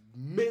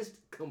missed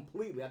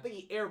completely. I think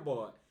he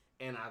airballed,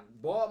 and I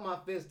balled my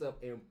fist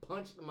up and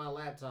punched my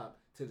laptop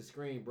to the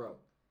screen, bro.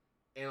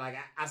 And like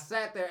I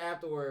sat there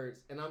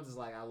afterwards, and I'm just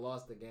like, I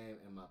lost the game,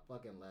 and my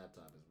fucking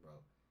laptop is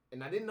broke.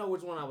 And I didn't know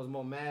which one I was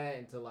more mad at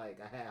until like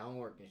I had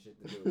homework and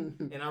shit to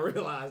do, and I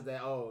realized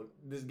that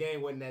this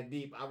game wasn't that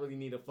deep. I really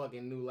need a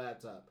fucking new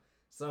laptop.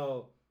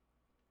 So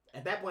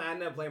at that point, I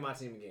never played my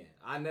team again.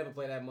 I never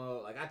play that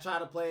mode. Like I try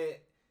to play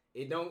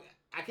it,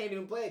 I can't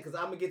even play it because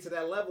I'm gonna get to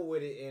that level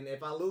with it, and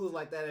if I lose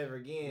like that ever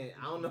again,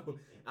 I don't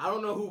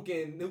know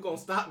who gonna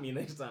stop me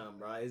next time,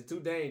 bro. It's too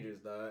dangerous,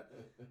 dog.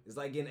 It's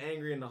like getting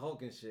angry in the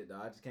Hulk and shit,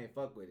 dog. I just can't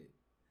fuck with it.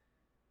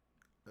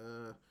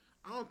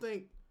 I don't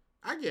think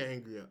I get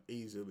angry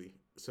easily.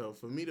 So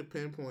for me to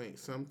pinpoint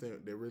something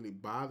that really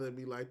bothered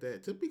me like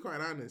that, to be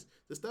quite honest,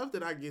 the stuff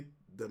that I get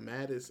the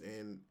maddest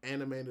and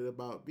animated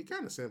about be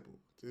kind of simple.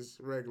 Just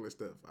regular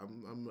stuff.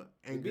 I'm an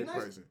angry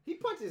person. He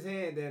punched his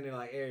hand down there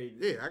like every.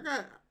 Yeah, I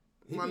got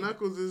my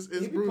knuckles is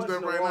bruised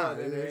up right now.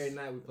 Every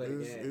night we play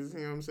the game. You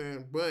know what I'm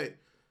saying? But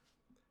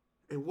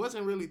it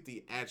wasn't really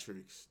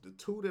theatrics. The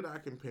two that I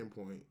can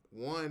pinpoint.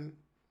 One,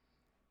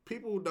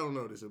 people who don't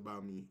know this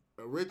about me.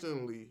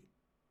 Originally,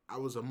 I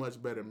was a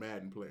much better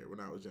Madden player when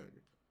I was younger.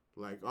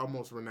 Like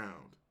almost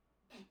renowned.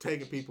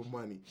 Taking people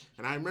money.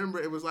 And I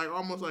remember it was like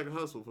almost like a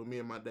hustle for me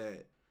and my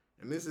dad.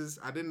 And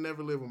I didn't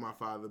never live with my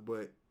father,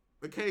 but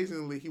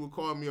occasionally he would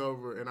call me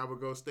over and I would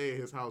go stay at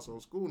his house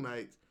on school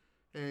nights.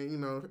 And, you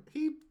know,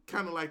 he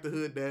kind of like the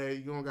hood dad.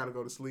 You don't got to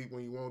go to sleep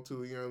when you want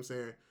to, you know what I'm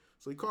saying?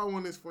 So he called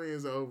one of his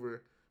friends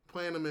over,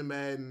 playing them in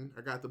Madden.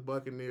 I got the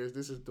Buccaneers.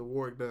 This is the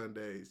Warrick Dunn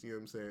days, you know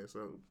what I'm saying?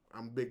 So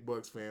I'm a big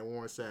Bucks fan.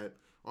 Warren Sapp,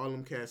 all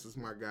them cats is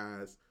my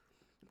guys.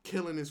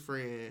 Killing his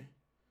friend.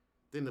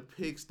 Then the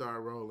pigs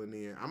start rolling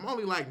in. I'm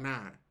only like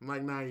 9. I'm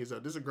like 9 years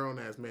old. This is a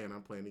grown-ass man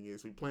I'm playing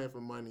against. We playing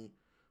for money.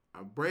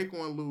 I break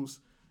one loose,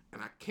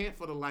 and I can't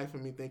for the life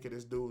of me think of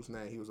this dude's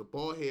name. He was a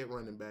bald head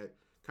running back,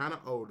 kind of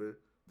older.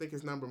 I think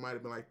his number might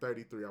have been like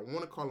 33. I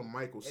want to call him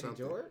Michael Eddie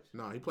something. George?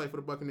 No, he played for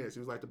the Buccaneers. He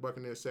was like the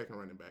Buccaneers' second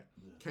running back.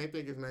 Yeah. Can't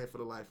think his name for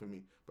the life of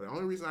me. But the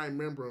only reason I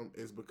remember him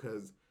is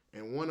because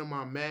in one of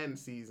my Madden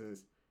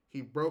seasons,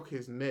 he broke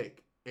his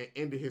neck and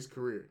ended his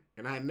career.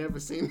 And I had never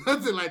seen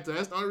nothing like that.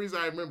 That's the only reason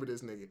I remember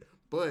this nigga.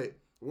 But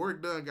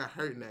Warrick Dunn got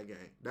hurt in that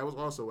game. That was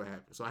also what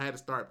happened. So I had to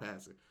start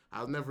passing. I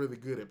was never really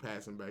good at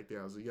passing back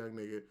there. I was a young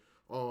nigga,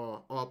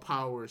 all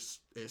powers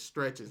and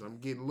stretches. I'm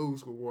getting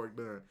loose with Warrick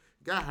Dunn.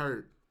 Got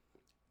hurt.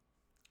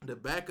 The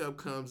backup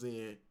comes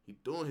in. He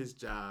doing his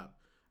job.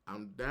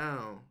 I'm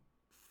down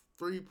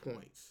 3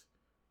 points.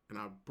 And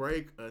I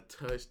break a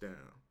touchdown.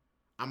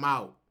 I'm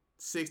out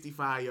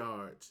 65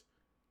 yards.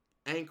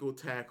 Ankle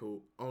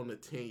tackle on the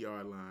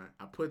 10-yard line.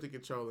 I put the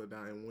controller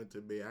down and went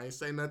to bed. I ain't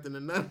say nothing to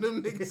none of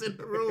them niggas in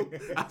the room.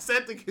 I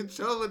set the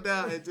controller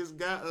down and just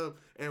got up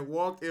and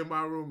walked in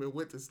my room and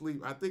went to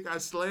sleep. I think I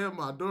slammed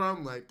my door.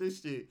 I'm like,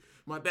 this shit.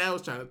 My dad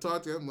was trying to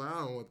talk to him. I'm like, I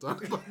don't want to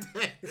talk about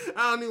that.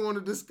 I don't even want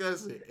to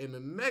discuss it. And the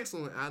next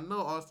one, I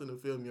know Austin will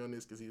feel me on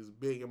this because he was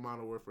big in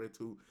Modern Warfare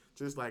 2,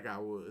 just like I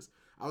was.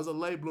 I was a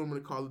late bloomer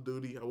to Call of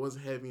Duty. I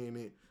wasn't heavy in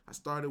it. I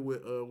started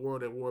with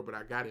World at War, but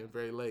I got in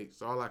very late.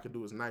 So all I could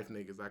do was knife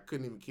niggas. I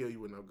couldn't even kill you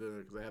with no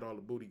gun because I had all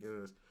the booty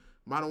guns.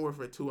 Modern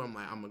Warfare 2, I'm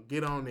like, I'm going to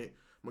get on it.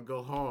 I'm going to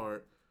go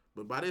hard.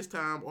 But by this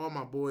time, all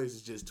my boys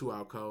is just too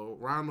out cold.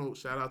 Ronald,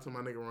 shout out to my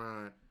nigga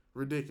Ron,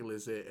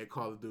 ridiculous at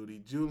Call of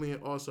Duty.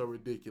 Julian, also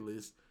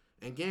ridiculous.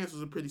 And Gans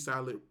was a pretty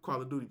solid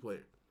Call of Duty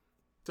player.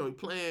 So he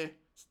playing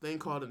this thing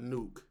called a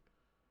nuke.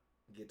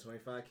 You get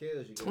 25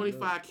 kills. You get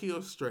 25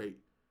 kills straight.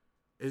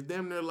 It's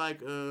damn near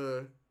like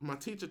my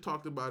teacher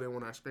talked about it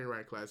when our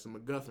screenwriting class. It's a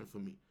MacGuffin for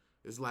me.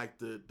 It's like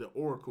the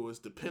oracle. It's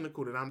the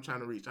pinnacle that I'm trying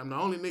to reach. I'm the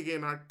only nigga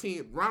in our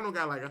team. Ronald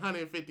got like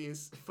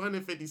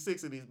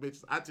 156 of these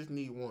bitches. I just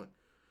need one.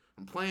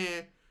 I'm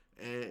playing,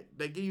 and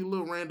they give you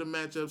little random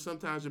matchups.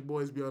 Sometimes your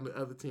boys be on the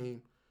other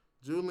team.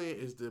 Julian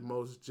is the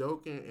most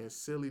joking and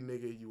silly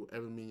nigga you will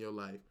ever meet in your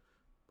life.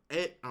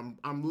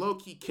 I'm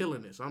low-key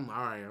killing this. I'm like,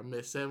 all right, I'm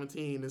at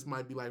 17. This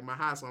might be like my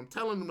high. So I'm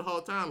telling them the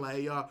whole time, like,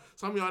 hey, y'all,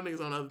 some of y'all niggas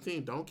on the other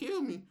team, don't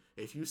kill me.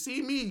 If you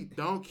see me,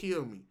 don't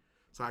kill me.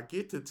 So I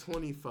get to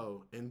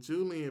 24, and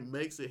Julian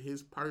makes it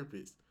his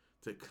purpose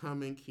to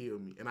come and kill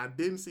me. And I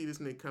didn't see this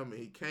nigga coming.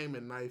 He came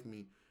and knifed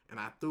me, and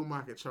I threw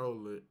my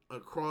controller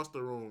across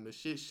the room. The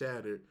shit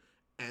shattered.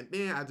 And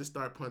then I just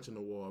started punching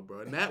the wall, bro.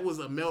 And that was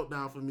a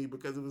meltdown for me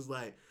because it was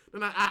like,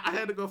 then I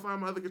had to go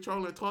find my other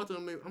controller and talk to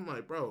him. I'm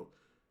like, bro,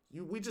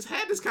 we just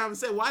had this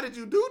conversation. Why did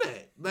you do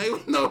that? There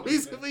was no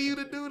reason for you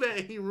to do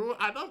that.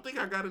 I don't think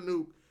I got a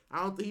nuke.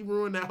 I don't think he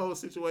ruined that whole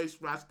situation.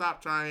 I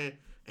stopped trying,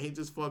 and he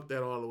just fucked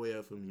that all the way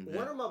up for me, man.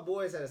 One of my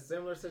boys had a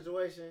similar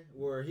situation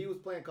where he was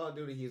playing Call of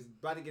Duty. He was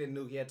about to get a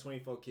nuke. He had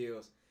 24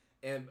 kills.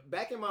 And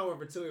back in Modern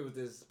Warfare 2, it was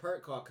this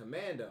perk called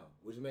Commando,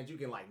 which meant you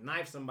can like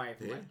knife somebody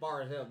from like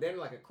far as hell. Then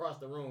like across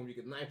the room, you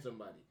could knife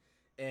somebody.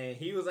 And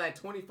he was at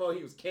 24.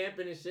 He was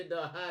camping and shit,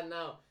 dog, hiding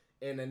out.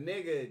 And the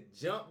nigga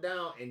jumped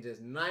down and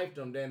just knifed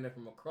him down there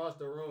from across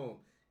the room.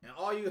 And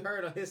all you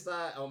heard on his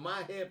side, on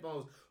my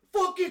headphones,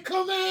 fucking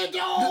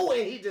Commando!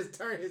 And he just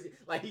turned his,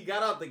 like he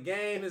got off the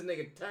game. His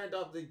nigga turned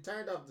off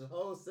the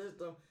whole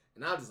system.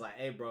 And I was just like,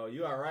 hey, bro,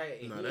 you all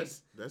right? And no,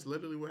 that's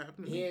literally what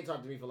happened to me. He ain't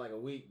talked to me for like a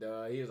week,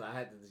 dog. He was like, I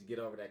had to just get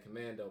over that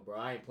Commando, bro.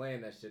 I ain't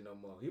playing that shit no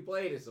more. He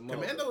played it some more.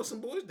 Commando was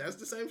some boys. That's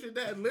the same shit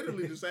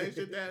literally the same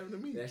shit that happened to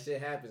me. That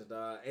shit happens,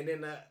 dog. And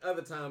then the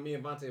other time, me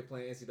and Vontae were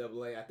playing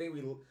NCAA. I think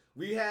we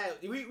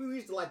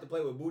used to like to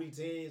play with booty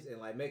teams and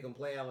like make them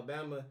play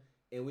Alabama,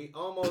 and we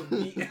almost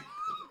beat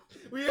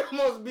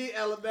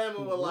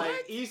Alabama with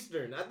like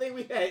Eastern. I think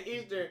we had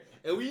Eastern,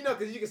 and we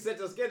because you can set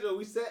your schedule.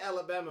 We set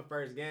Alabama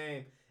first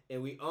game.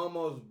 And we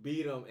almost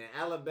beat them. And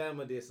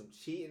Alabama did some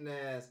cheating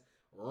ass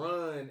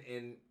run,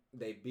 and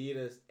they beat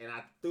us. And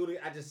I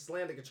just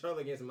slammed the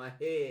controller against my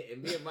head,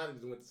 and me and Monty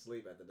just went to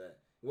sleep after that.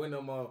 Went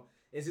no more.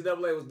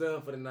 NCAA was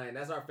done for the night. And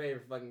that's our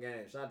favorite fucking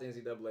game. Shout out to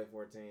NCAA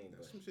 14.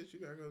 That's some shit you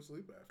gotta go to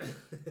sleep after.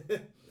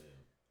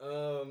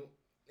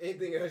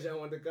 Anything else y'all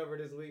want to cover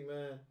this week,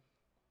 man?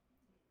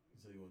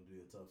 So you want to do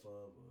your top 5?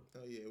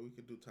 Or? Oh yeah, we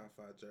could do top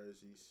 5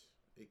 jerseys.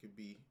 It could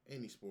be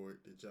any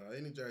sport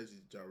any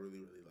jerseys that y'all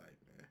really like,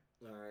 man.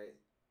 All right,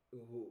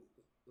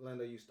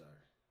 Lando, you start.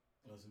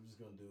 So we're just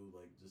gonna do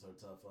like just our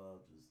top 5,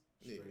 just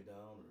straight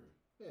down, or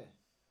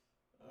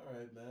All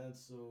right, man.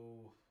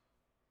 So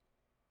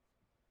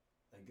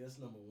I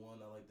guess number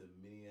 1, I like the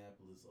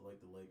Minneapolis. I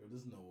like the Lakers.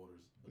 There's no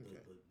orders, but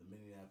the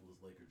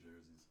Minneapolis Laker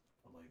jerseys.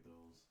 I like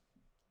those.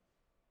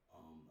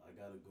 I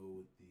gotta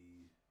go with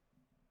the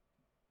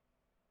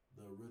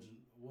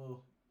original.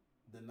 Well,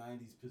 the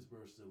 '90s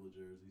Pittsburgh Steelers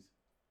jerseys.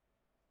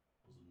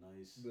 Those are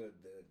nice. The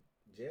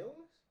jail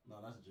ones? No,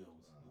 that's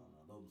Jones.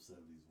 No, those are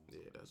 70s ones.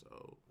 Yeah, that's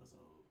old.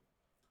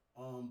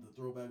 The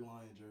throwback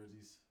Lion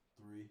jerseys,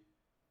 3.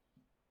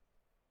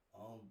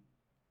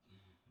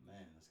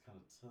 Man, that's kind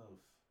of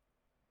tough.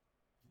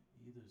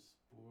 Either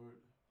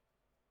sport.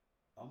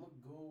 I'm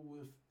gonna go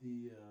with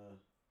the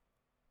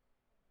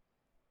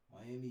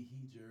Miami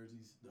Heat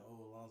jerseys, the old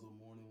Alonzo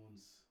Mourning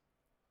ones.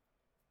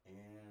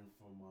 And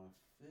for my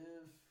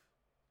 5th,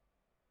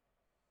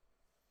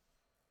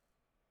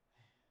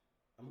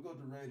 I'm gonna go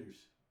with the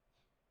Raiders.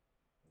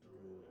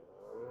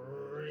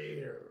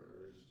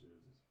 Raiders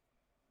jerseys.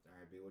 All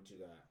right, B, what you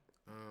got?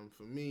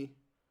 For me,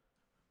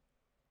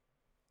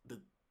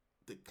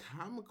 the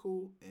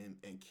comical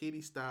and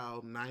kiddie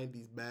style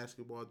 90s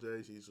basketball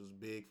jerseys was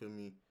big for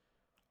me.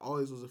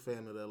 Always was a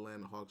fan of the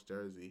Atlanta Hawks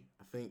jersey.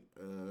 I think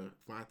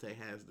Fonte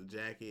has the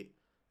jacket.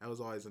 That was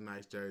always a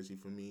nice jersey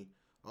for me.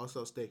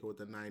 Also sticking with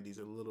the 90s,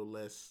 a little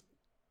less,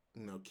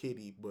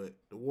 kiddie, but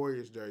the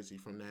Warriors jersey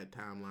from that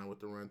timeline with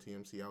the Run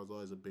TMC, I was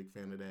always a big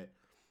fan of that.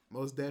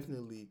 Most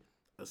definitely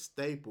a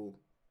staple,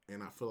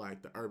 and I feel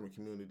like the urban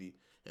community,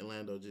 and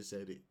Lando just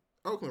said it,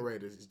 Oakland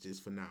Raiders is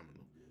just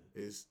phenomenal.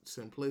 Yeah. It's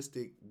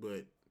simplistic,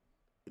 but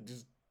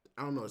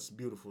I don't know, it's a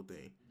beautiful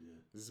thing.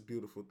 Yeah. It's a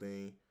beautiful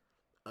thing.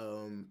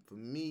 For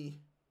me,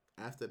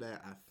 after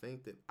that, I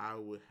think that I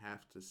would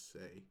have to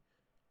say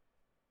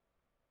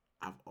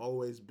I've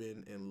always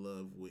been in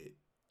love with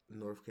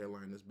North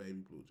Carolina's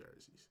baby blue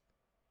jerseys.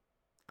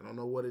 I don't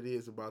know what it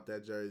is about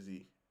that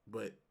jersey,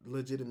 but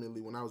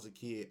legitimately, when I was a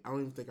kid, I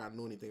don't even think I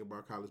knew anything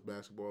about college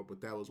basketball,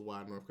 but that was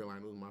why North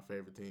Carolina was my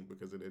favorite team,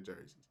 because of their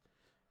jerseys.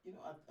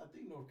 I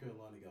think North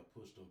Carolina got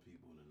pushed on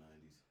people in the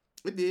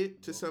 90s. It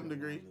did, to some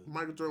degree.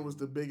 Michael Jordan was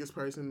the biggest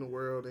person in the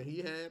world, and he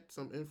had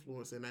some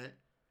influence in that.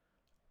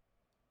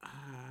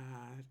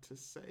 To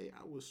say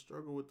I would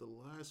struggle with the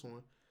last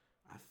one,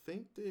 I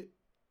think that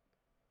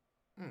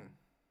I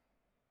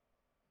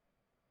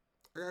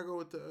gotta go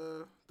with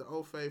the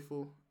Old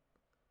Faithful.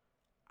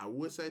 I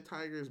would say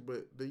Tigers,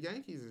 but the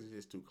Yankees is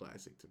just too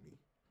classic to me.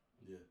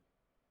 Yeah,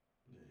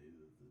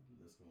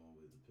 that's going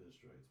with the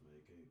pinstripes,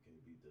 man.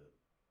 Can't beat that.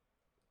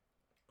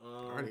 I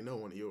already know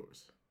one of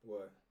yours.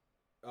 What?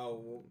 Oh,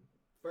 well,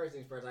 first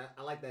things first.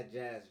 I like that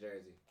Jazz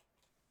jersey.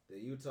 The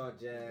Utah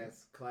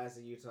Jazz,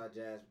 classic Utah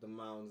Jazz with the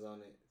mountains on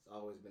it. It's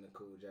always been a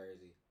cool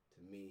jersey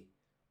to me.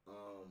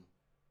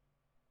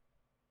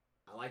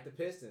 I like the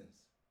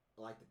Pistons.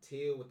 I like the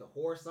teal with the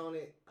horse on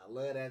it. I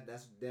love that.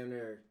 That's damn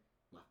near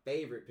my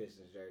favorite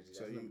Pistons jersey.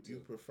 So you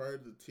prefer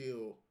the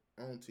teal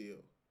on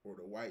teal or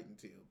the white and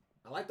teal?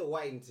 I like the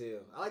white and teal.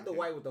 I like the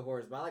white with the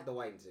horse, but I like the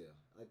white and teal.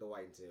 I like the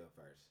white and teal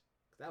first.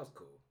 'Cause that was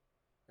cool.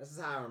 This is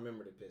how I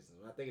remember the Pistons.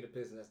 When I think of the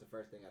Pistons, that's the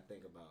first thing I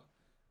think about.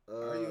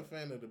 Are you a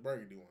fan of the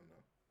burgundy one, though?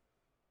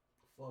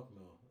 Fuck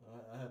no.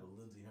 I had a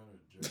Lindsey Hunter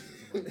jersey.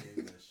 Somebody gave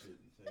me that shit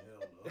and said,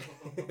 hell no.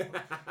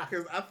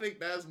 Because I think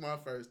that's my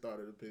first thought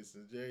of the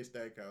Pistons. Jerry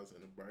Stackhouse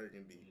in a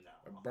burgundy.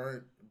 No. A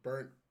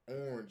burnt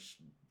orange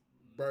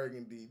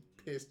burgundy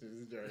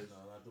Pistons jersey.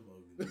 No, not the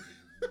burgundy.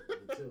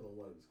 The teal and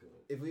white was cool.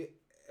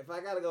 If I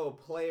got to go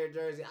player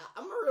jersey,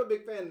 I'm a real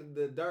big fan of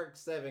the Dark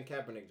 7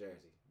 Kaepernick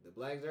jersey. The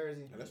black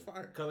jersey. Yeah, that's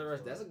fire. Color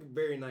rush. That's a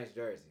very nice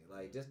jersey.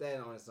 Like, just that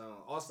on its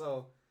own.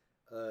 Also,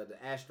 the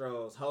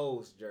Astros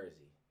hose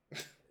jersey.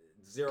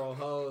 0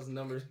 hoes,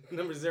 number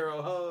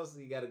 0 hoes.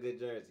 You got a good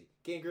jersey.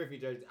 Ken Griffey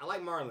jersey. I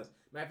like Marlins.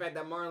 Matter of fact,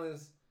 that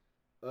Marlins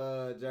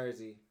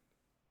jersey.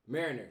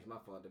 Mariners, my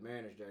fault. The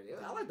Mariners jersey.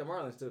 I like the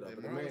Marlins too, though.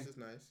 The Marlins is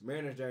nice.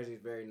 Mariners jersey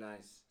is very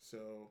nice.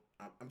 So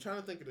I'm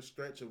trying to think of the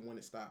stretch of when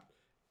it stopped.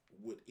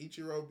 Would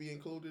Ichiro be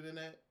included in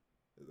that?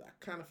 I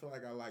kind of feel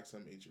like I like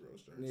some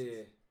Ichiro's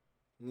jerseys.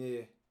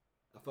 Yeah.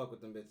 I fuck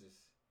with them bitches.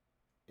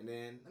 And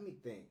then, let me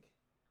think.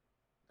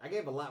 I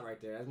gave a lot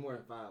right there. That's more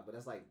than 5, but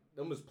that's like,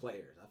 them was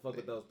players. I fuck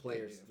with those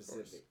players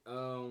specific. I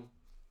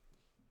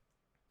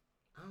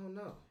don't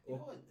know. You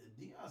know what?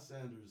 Deion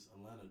Sanders'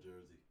 Atlanta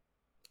jersey.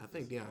 I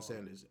think Deion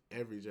Sanders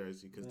every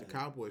jersey because the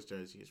Cowboys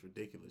jersey is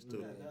ridiculous too.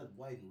 That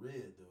white and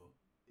red though.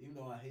 Even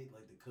though I hate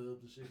like the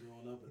Cubs and shit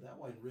growing up, but that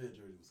white and red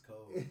jersey was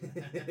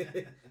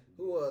cold.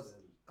 Who else?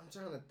 I'm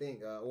trying to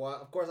think. Well,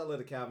 of course I love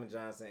the Calvin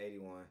Johnson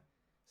 81.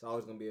 It's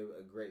always gonna be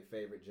a great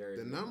favorite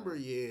jersey. The number,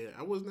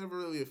 I was never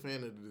really a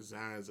fan of the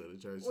designs of the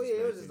jerseys. Well,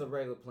 yeah, it was just a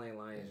regular plain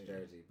Lions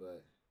jersey,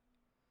 but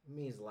it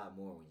means a lot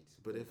more when you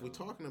just. But if we're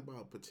talking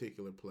about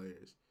particular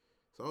players,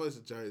 it's always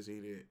a jersey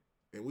that,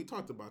 and we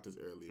talked about this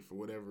earlier for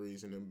whatever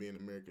reason, them being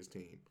America's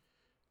team.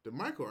 The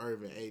Michael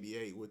Irvin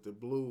 88 with the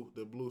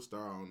blue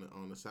star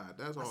on the side.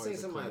 That's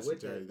always a classic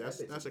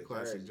jersey. That's a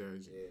classic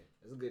jersey. Yeah,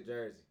 it's a good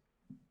jersey.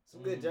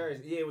 Some good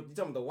jersey. Yeah, you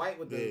talking about the white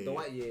with the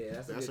white? Yeah,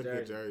 that's a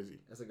good jersey.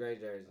 That's a great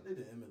jersey. I think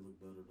the Emmett look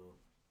better though.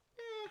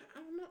 I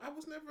don't know. I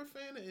was never a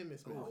fan of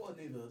Emmitt Smith. I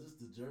wasn't either. Just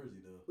the jersey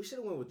though. We should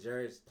have went with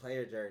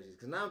player jerseys.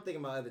 Because now I'm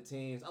thinking about other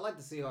teams. I like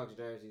the Seahawks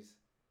jerseys.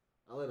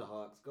 I love the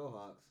Hawks. Go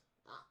Hawks.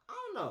 I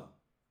don't know.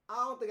 I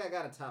don't think I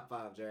got a top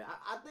 5 jersey.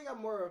 I think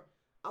I'm more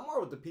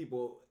with the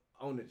people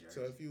on the jersey.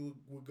 So if you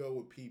would go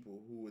with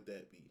people, who would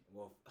that be?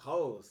 Well,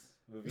 Hose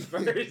would be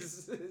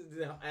first.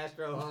 The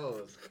Astro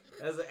Hose.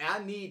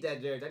 I need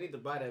that jersey. I need to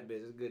buy that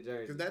bitch. It's a good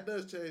jersey. Because that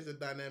does change the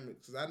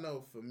dynamics. Because I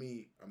know for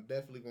me, I'm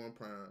definitely going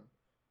prime.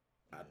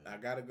 I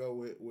got to go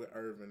with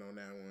Irvin on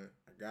that one.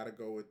 I got to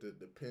go with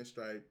the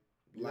pinstripe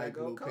light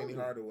blue Penny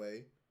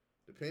Hardaway.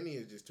 The Penny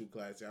is just too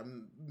classy.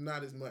 I'm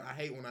not as much. I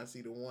hate when I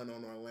see the one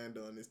on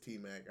Orlando and this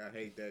T-Mac. I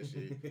hate that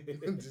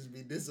shit. Just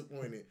be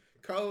disappointed.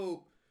 Code,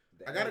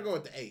 I got to go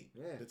with the 8.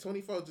 Yeah. The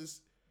 24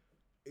 just,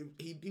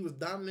 he was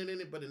dominant in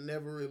it, but it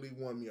never really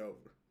won me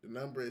over. The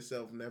number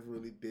itself never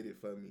really did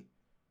it for me.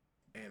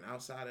 And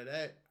outside of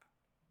that,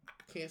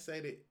 I can't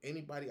say that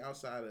anybody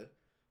outside of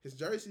his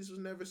jerseys was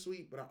never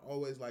sweet, but I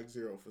always liked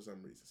 0 for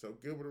some reason. So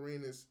Gilbert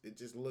Arenas, it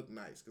just looked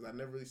nice because I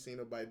never really seen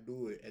nobody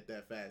do it at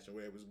that fashion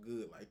where it was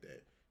good like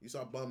that. You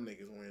saw bum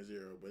niggas wearing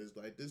 0, but it's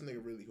like this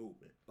nigga really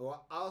hooping.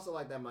 Well, I also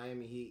like that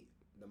Miami Heat,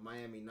 the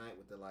Miami Night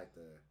with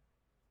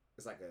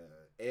it's like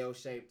a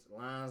L-shaped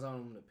lines on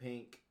them, the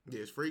pink.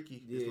 Yeah, it's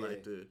freaky. Yeah, it's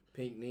like the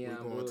pink neon.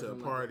 We're going to a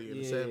party in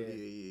the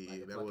 70s.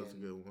 Yeah, that was a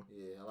good one.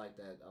 Yeah, I like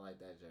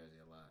that jersey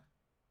a lot.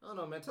 I don't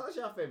know, man. Tell us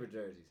y'all favorite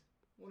jerseys.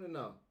 I want to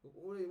know.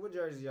 What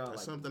jerseys y'all like?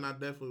 That's something I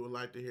definitely would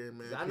like to hear,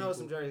 man. I know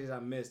some jerseys I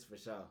missed for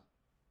sure.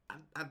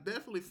 I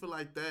definitely feel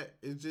like that.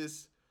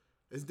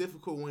 It's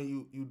difficult when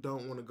you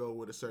don't want to go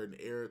with a certain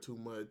era too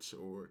much,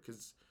 or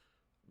because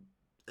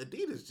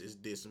Adidas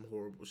just did some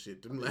horrible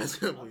shit them last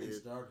couple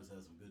years. Starkers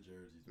has some good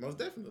jerseys. Most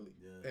definitely.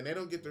 Yeah. And they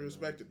don't get the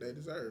respect that they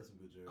deserve. Some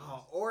good jerseys.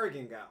 Oh,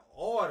 Oregon got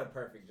all the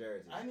perfect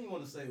jerseys. I didn't even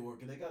want to say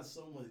Oregon. They got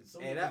so much.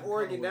 And that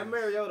Oregon, that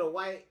Mariota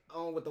white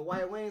with the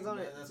white wings on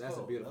it, that's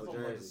a beautiful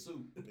jersey. Like a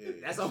suit. Yeah.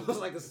 That's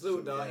almost like a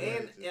suit, dog.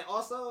 And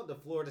also the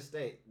Florida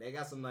State, they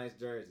got some nice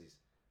jerseys.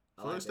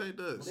 Florida State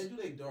does. When they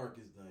do they dark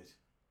is nice.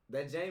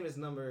 That Jameis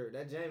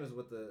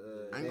with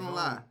the. I ain't gonna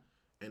lie.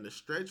 And the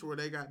stretch where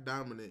they got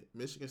dominant,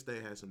 Michigan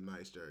State had some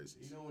nice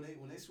jerseys. You know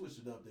when they switched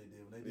it up, they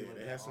did.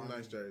 They had some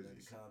nice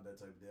jerseys. Combat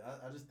type of day.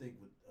 I just think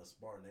with a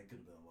Spartan, they could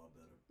have been a lot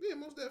better. Yeah,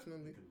 most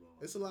definitely.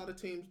 It's a lot of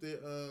teams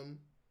that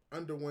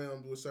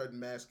underwhelmed with certain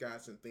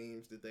mascots and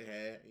themes that they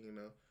had. You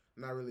know,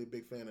 I'm not really a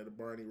big fan of the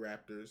Barney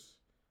Raptors.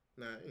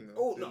 Nah, you know.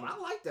 Oh no, I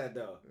like that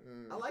though.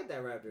 I like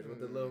that Raptors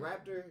with the little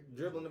raptor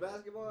dribbling the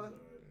basketball.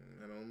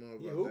 I don't know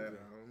about that.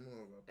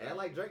 And I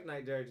like Drake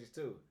Knight jerseys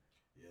too.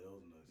 Yeah,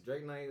 those are nice.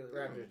 Drake Knight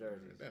Raptors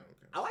jerseys. That don't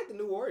count. I like the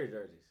new Warriors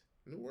jerseys.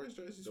 New Warriors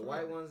jerseys. The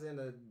white ones in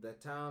the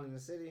town and the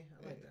city.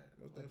 I like that.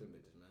 I like them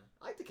bitches, man.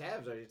 I like the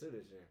Cavs jerseys too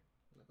this year.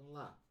 I'm not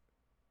gonna lie.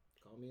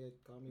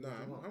 Call me.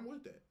 Nah, I'm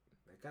with that.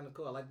 They're kind of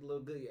cool. I like the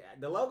little good.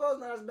 The logo's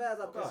not as bad as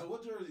I thought. So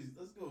what jerseys?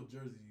 Let's go with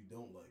jerseys you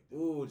don't like. Then.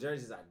 Ooh,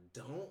 jerseys I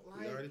don't like.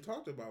 We already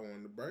talked about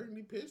one. The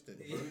Burgundy Pistons.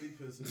 Burgundy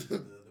Pistons.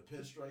 the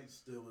pinstripe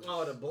Steelers.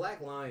 Oh, the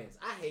Black Lions.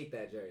 I hate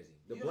that jersey.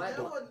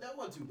 That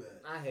wasn't too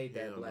bad. I hate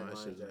that Black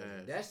Lions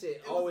jersey. That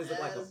shit always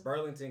looked like a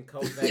Burlington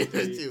Coat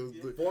Factory.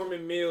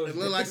 Foreman Mills. It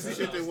looked like some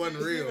shit that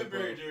wasn't real. It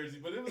was a jersey,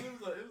 but it was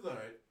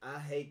alright. I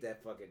hate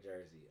that fucking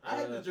jersey. I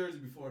had the jersey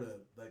before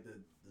the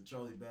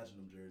Charlie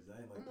Batchenham jersey.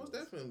 I ain't like most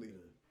definitely.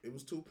 Yeah. It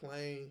was too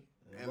plain.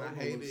 And I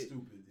hated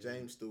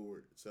James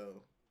Stewart,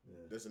 so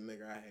that's a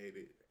nigga I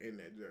hated in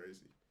that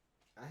jersey.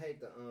 I hate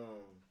the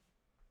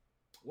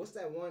what's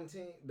that one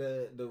team?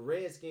 The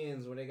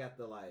Redskins when they got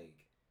the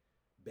like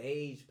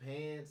beige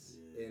pants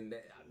and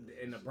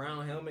the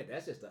brown helmet.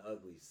 That's just an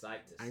ugly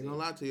sight to see. I ain't gonna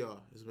lie to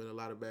y'all. There's been a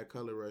lot of bad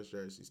color rush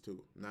jerseys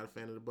too. Not a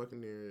fan of the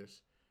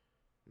Buccaneers.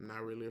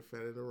 Not really a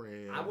fan of the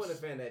Rams. I wasn't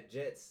a fan of that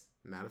Jets.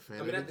 Not a fan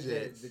of the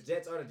Jets. The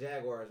Jets are the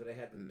Jaguars, where they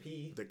had the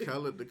P. The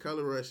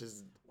color rush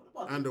is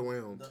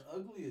underwhelmed. The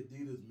ugly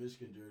Adidas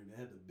Michigan jersey, they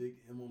had the big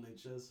M on their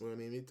chest. Well,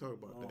 they need to talk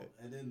about that.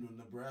 And then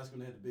the Nebraska,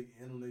 they had the big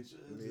N on their chest.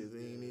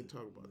 They need to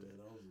talk about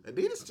that.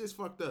 Adidas just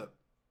fucked up.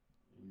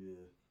 Yeah.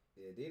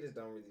 Yeah, Adidas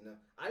don't really know.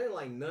 I didn't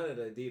like none of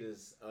the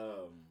Adidas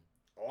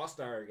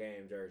All-Star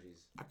game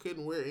jerseys. I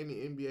couldn't wear any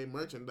NBA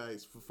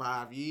merchandise for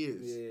 5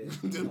 years.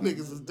 Yeah. Them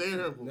niggas was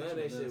terrible. None of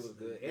that shit was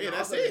good. And yeah,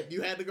 that's it.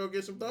 You had to go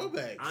get some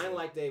throwbacks. I ain't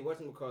like they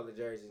whatchamacallit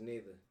jerseys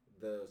neither.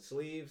 The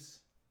sleeves.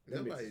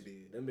 Nobody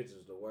did. Them bitches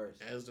was the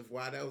worst. That's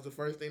why that was the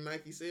first thing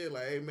Nike said.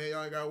 Like, hey, man,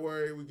 y'all ain't got to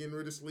worry. We getting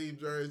rid of sleeve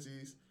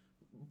jerseys.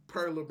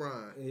 Per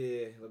LeBron.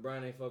 Yeah,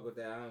 LeBron ain't fuck with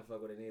that. I don't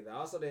fuck with it neither.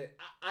 Also, that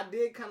I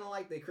did kind of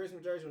like the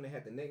Christmas jersey when they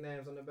had the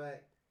nicknames on the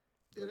back.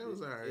 Yeah, that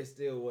was alright. It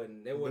still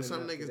wasn't. But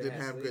some niggas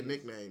didn't have good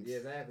nicknames. Yeah,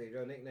 exactly. If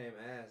your nickname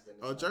ass,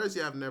 then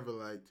jersey I've never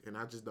liked, and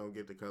I just don't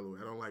get the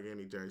colorway. I don't like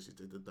any jerseys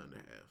that the Thunder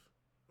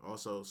have.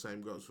 Also,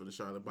 same goes for the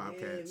Charlotte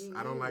Bobcats.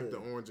 I don't like the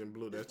orange and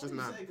blue. That's just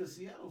not. Because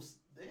Seattle,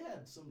 they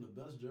had some of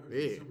the best jerseys.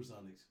 Yeah.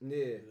 Supersonics.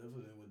 Yeah. That's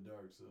when they went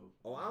dark. So.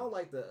 Oh, I don't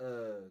like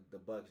the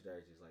Bucks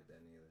jerseys like that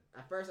neither.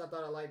 At first, I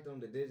thought I liked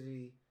them, the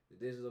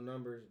digital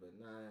numbers, but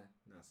nah,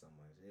 not so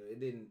much.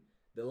 It didn't.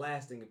 The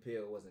lasting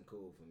appeal wasn't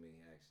cool for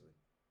me actually.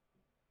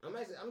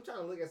 I'm trying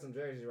to look at some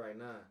jerseys right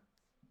now.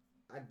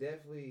 I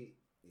definitely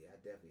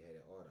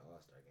hated all the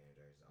All-Star game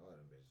jerseys. All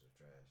them bitches were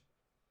trash.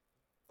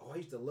 Oh, I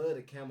used to love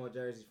the camo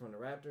jerseys from the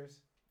Raptors,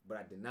 but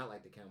I did not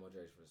like the camo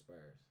jerseys for the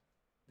Spurs.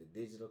 The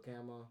digital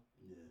camo.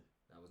 Yeah.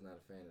 I was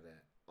not a fan of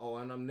that. Oh,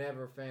 and I'm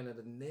never a fan of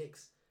the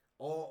Knicks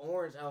all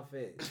orange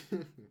outfit.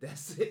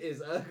 That's it.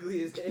 It's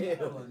ugly as hell. I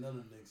don't like none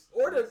of the Knicks.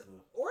 Or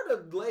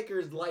the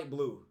Lakers light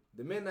blue.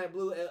 The midnight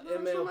blue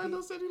MLP.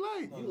 Orlando said he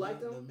liked. You like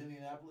them? The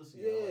Minneapolis?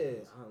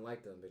 Yeah. I don't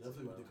like them bitches.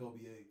 Definitely with the Kobe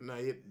 8.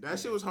 Nah, that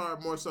shit was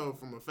hard more so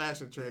from a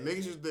fashion trend.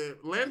 Niggas used to...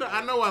 Lando,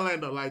 I know why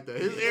Lando liked that.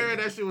 His era,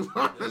 that shit was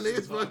hard.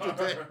 Niggas fucked with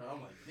that.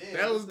 I'm like, damn.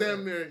 That was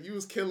damn near... You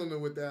was killing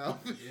them with that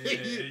outfit. Yeah,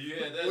 you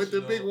had that with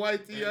shit the big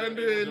white tee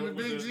under and the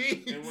big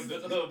jeans. And with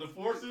the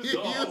forces. You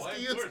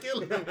was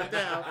killing them with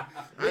that.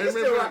 I remember...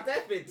 still rock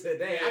that fit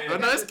today. Yeah.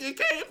 It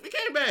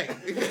came back.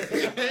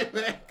 It came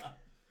back.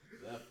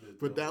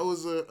 But that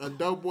was a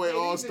dope boy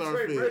all-star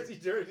fit. Detroit Mercy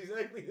jerseys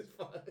ugly as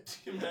fuck.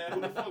 Man, who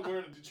the fuck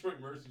wearing the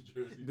Detroit Mercy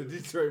jersey? The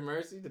Detroit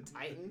Mercy, the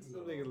Titans.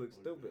 Those niggas look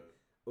stupid.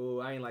 Oh,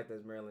 I ain't like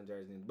those Maryland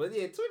jerseys. But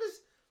yeah, tweet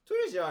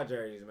us y'all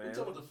jerseys, man. You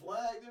talking about the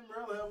flag? Didn't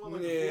Maryland have one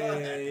like the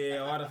flag? Yeah,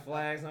 all the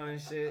flags on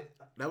and shit.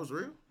 That was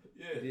real?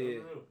 Yeah.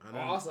 Real.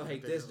 I also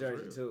hate this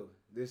jersey real. too.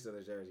 This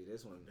other jersey,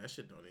 this one. That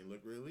shit don't even look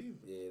real either.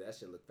 Yeah, that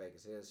shit look fake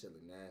as hell. That shit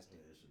look nasty.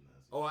 Yeah, that shit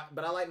nasty. Oh,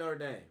 but I like Notre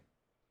Dame.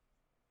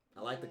 I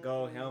like the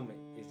gold helmet.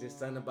 It's just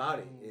something about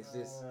it. It's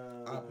just...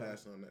 I'll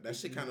pass on that. That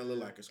shit kind of look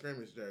like a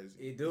scrimmage jersey.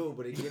 It do,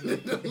 but it give me...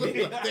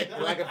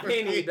 like a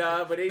penny,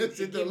 dog, but it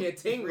give me a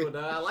tingle,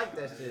 dog. I like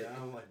that shit. Yeah, I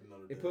don't like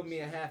Notre Dame. It put me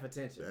in half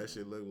attention. That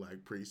shit look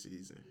like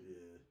preseason.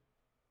 Yeah.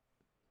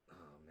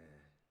 Oh, man.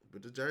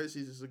 But the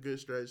jerseys is a good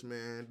stretch,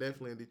 man.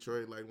 Definitely in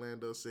Detroit, like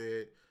Lando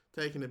said.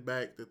 Taking it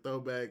back, the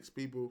throwbacks,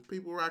 people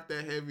rock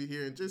that heavy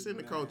here and just in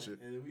the culture.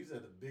 And we used to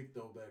have the big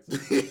throwbacks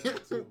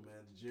too,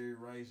 man. The Jerry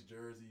Rice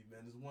jersey, man.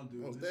 This one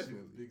dude, this shit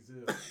was big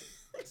zip.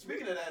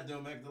 Speaking of that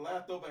though, man, the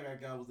last throwback I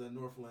got was that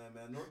Northland,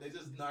 man. They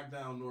just knocked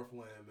down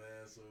Northland,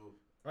 man. So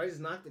Oh, they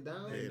just knocked it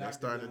down? Yeah, they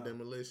started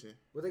demolition.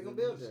 What they gonna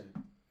build there?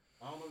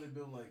 I don't know if they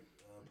build like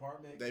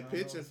apartment. They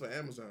pitching for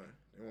Amazon.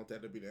 They want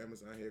that to be the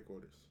Amazon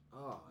headquarters.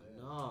 Oh,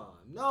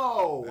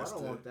 no. That's I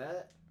don't want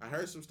that. I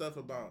heard some stuff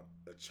about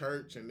a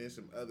church and then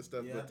some other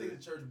stuff. Yeah, but I think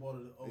the church bought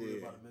it over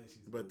about a Macy's.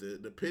 But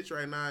the pitch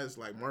right now is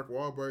like Mark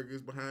Wahlberg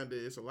is behind it.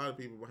 It's a lot of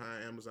people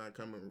behind Amazon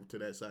coming to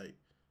that site.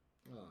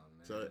 Oh,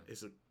 man. So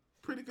it's a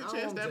pretty good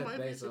chance that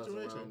might be a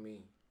situation. Around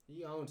me.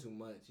 He own too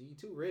much. He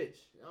too rich.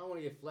 I don't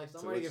want to get flexed.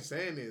 So what you're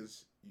saying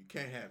is you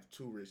can't have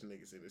two rich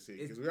niggas in the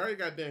city because we already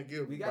got Dan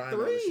Gilbert. We got buying all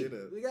the three. shit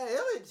up. We got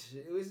Illich.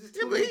 It was just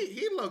yeah, but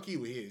he low key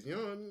with his. You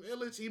know,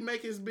 Illich, he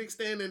make his big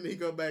stand and he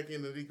go back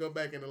in the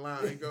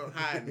line. He go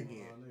hiding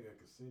again. Oh, nigga,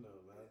 casino,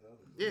 man.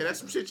 Yeah, that's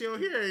some shit you don't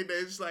hear every day.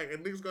 It's just like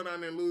niggas go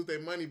down there and lose their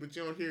money, but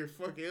you don't hear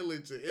fucking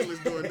Illich or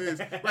Illich doing this.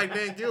 Like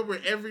Dan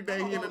Gilbert, every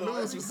day he in the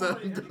news for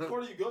something. Every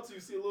corner you go to, you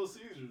see a Little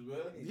Caesars, man.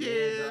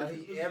 Yeah.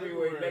 He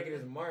everywhere he making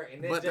his mark.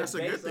 And but that's a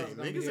good thing.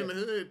 Niggas in the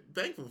hood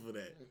thankful for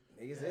that.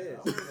 Niggas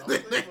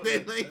is. They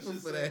thankful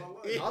for that.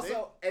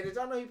 Also, and did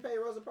y'all know he paid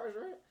Rosa Parks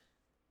rent?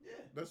 Yeah.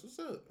 That's what's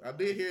up. I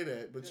did hear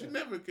that, but you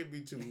never could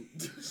be too...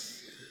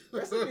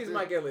 Rest in peace,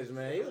 Mike Illich,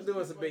 man. He was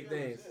doing some big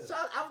things. So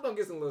I was gonna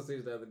get some Little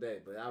Caesars the other day,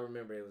 but I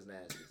remember it was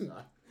nasty. So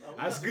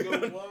we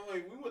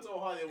went to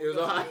Ohio.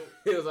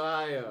 It was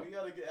Ohio. We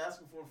gotta ask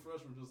him for a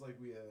freshman just like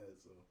we had.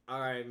 So all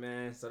right,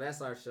 man. So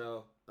that's our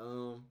show.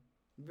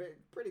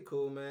 Pretty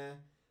cool, man.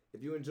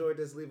 If you enjoyed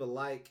this, leave a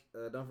like.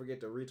 Don't forget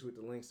to retweet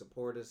the link.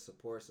 Support us.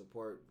 Support.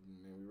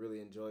 Man, we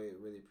really enjoy it.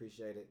 Really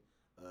appreciate it.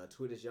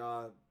 Tweet us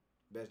y'all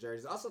best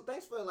jerseys. Also,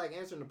 thanks for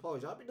answering the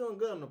polls. Y'all be doing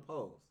good on the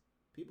polls.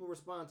 People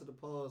respond to the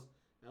polls.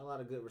 Got a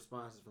lot of good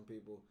responses from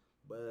people.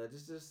 But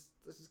let's just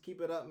keep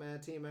it up, man.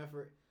 Team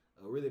effort.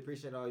 Really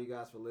appreciate all you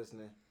guys for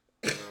listening.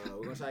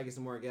 We're gonna try to get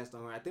some more guests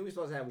on here. I think we're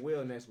supposed to have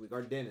Will next week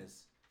or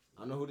Dennis.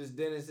 I don't know who this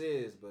Dennis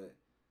is, but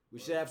we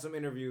should have some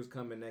interviews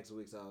coming next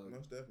week. So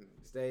most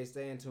definitely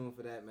stay in tune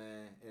for that,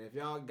 man. And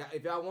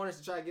if y'all want us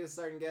to try to get a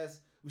certain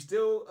guest, we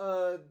still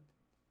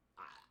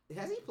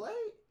has he played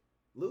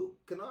Luke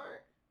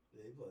Kennard?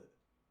 Yeah, he played.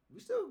 We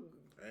still.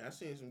 Hey, I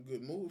seen some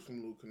good moves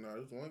from Luke Kennard.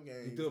 It was one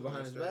game. He threw it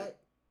behind his back.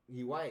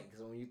 He white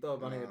because when you throw it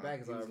behind his back,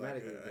 it's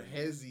automatically like a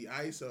hezzy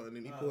ISO, and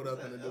then he pulled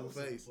up in a double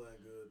face.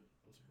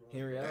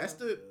 Henry That's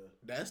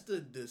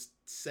the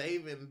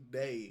saving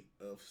day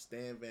of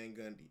Stan Van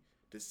Gundy.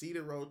 To see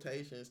the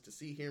rotations, to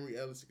see Henry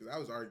Ellison, because I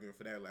was arguing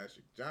for that last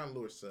year. John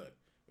Lewis sucked.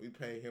 We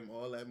paid him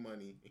all that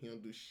money. He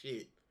don't do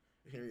shit.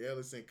 Henry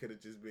Ellison could have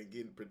just been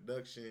getting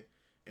production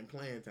and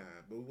playing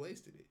time, but we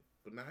wasted it.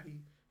 But now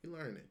he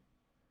learned it.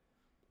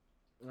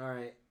 All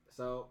right.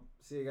 So,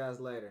 see you guys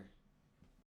later.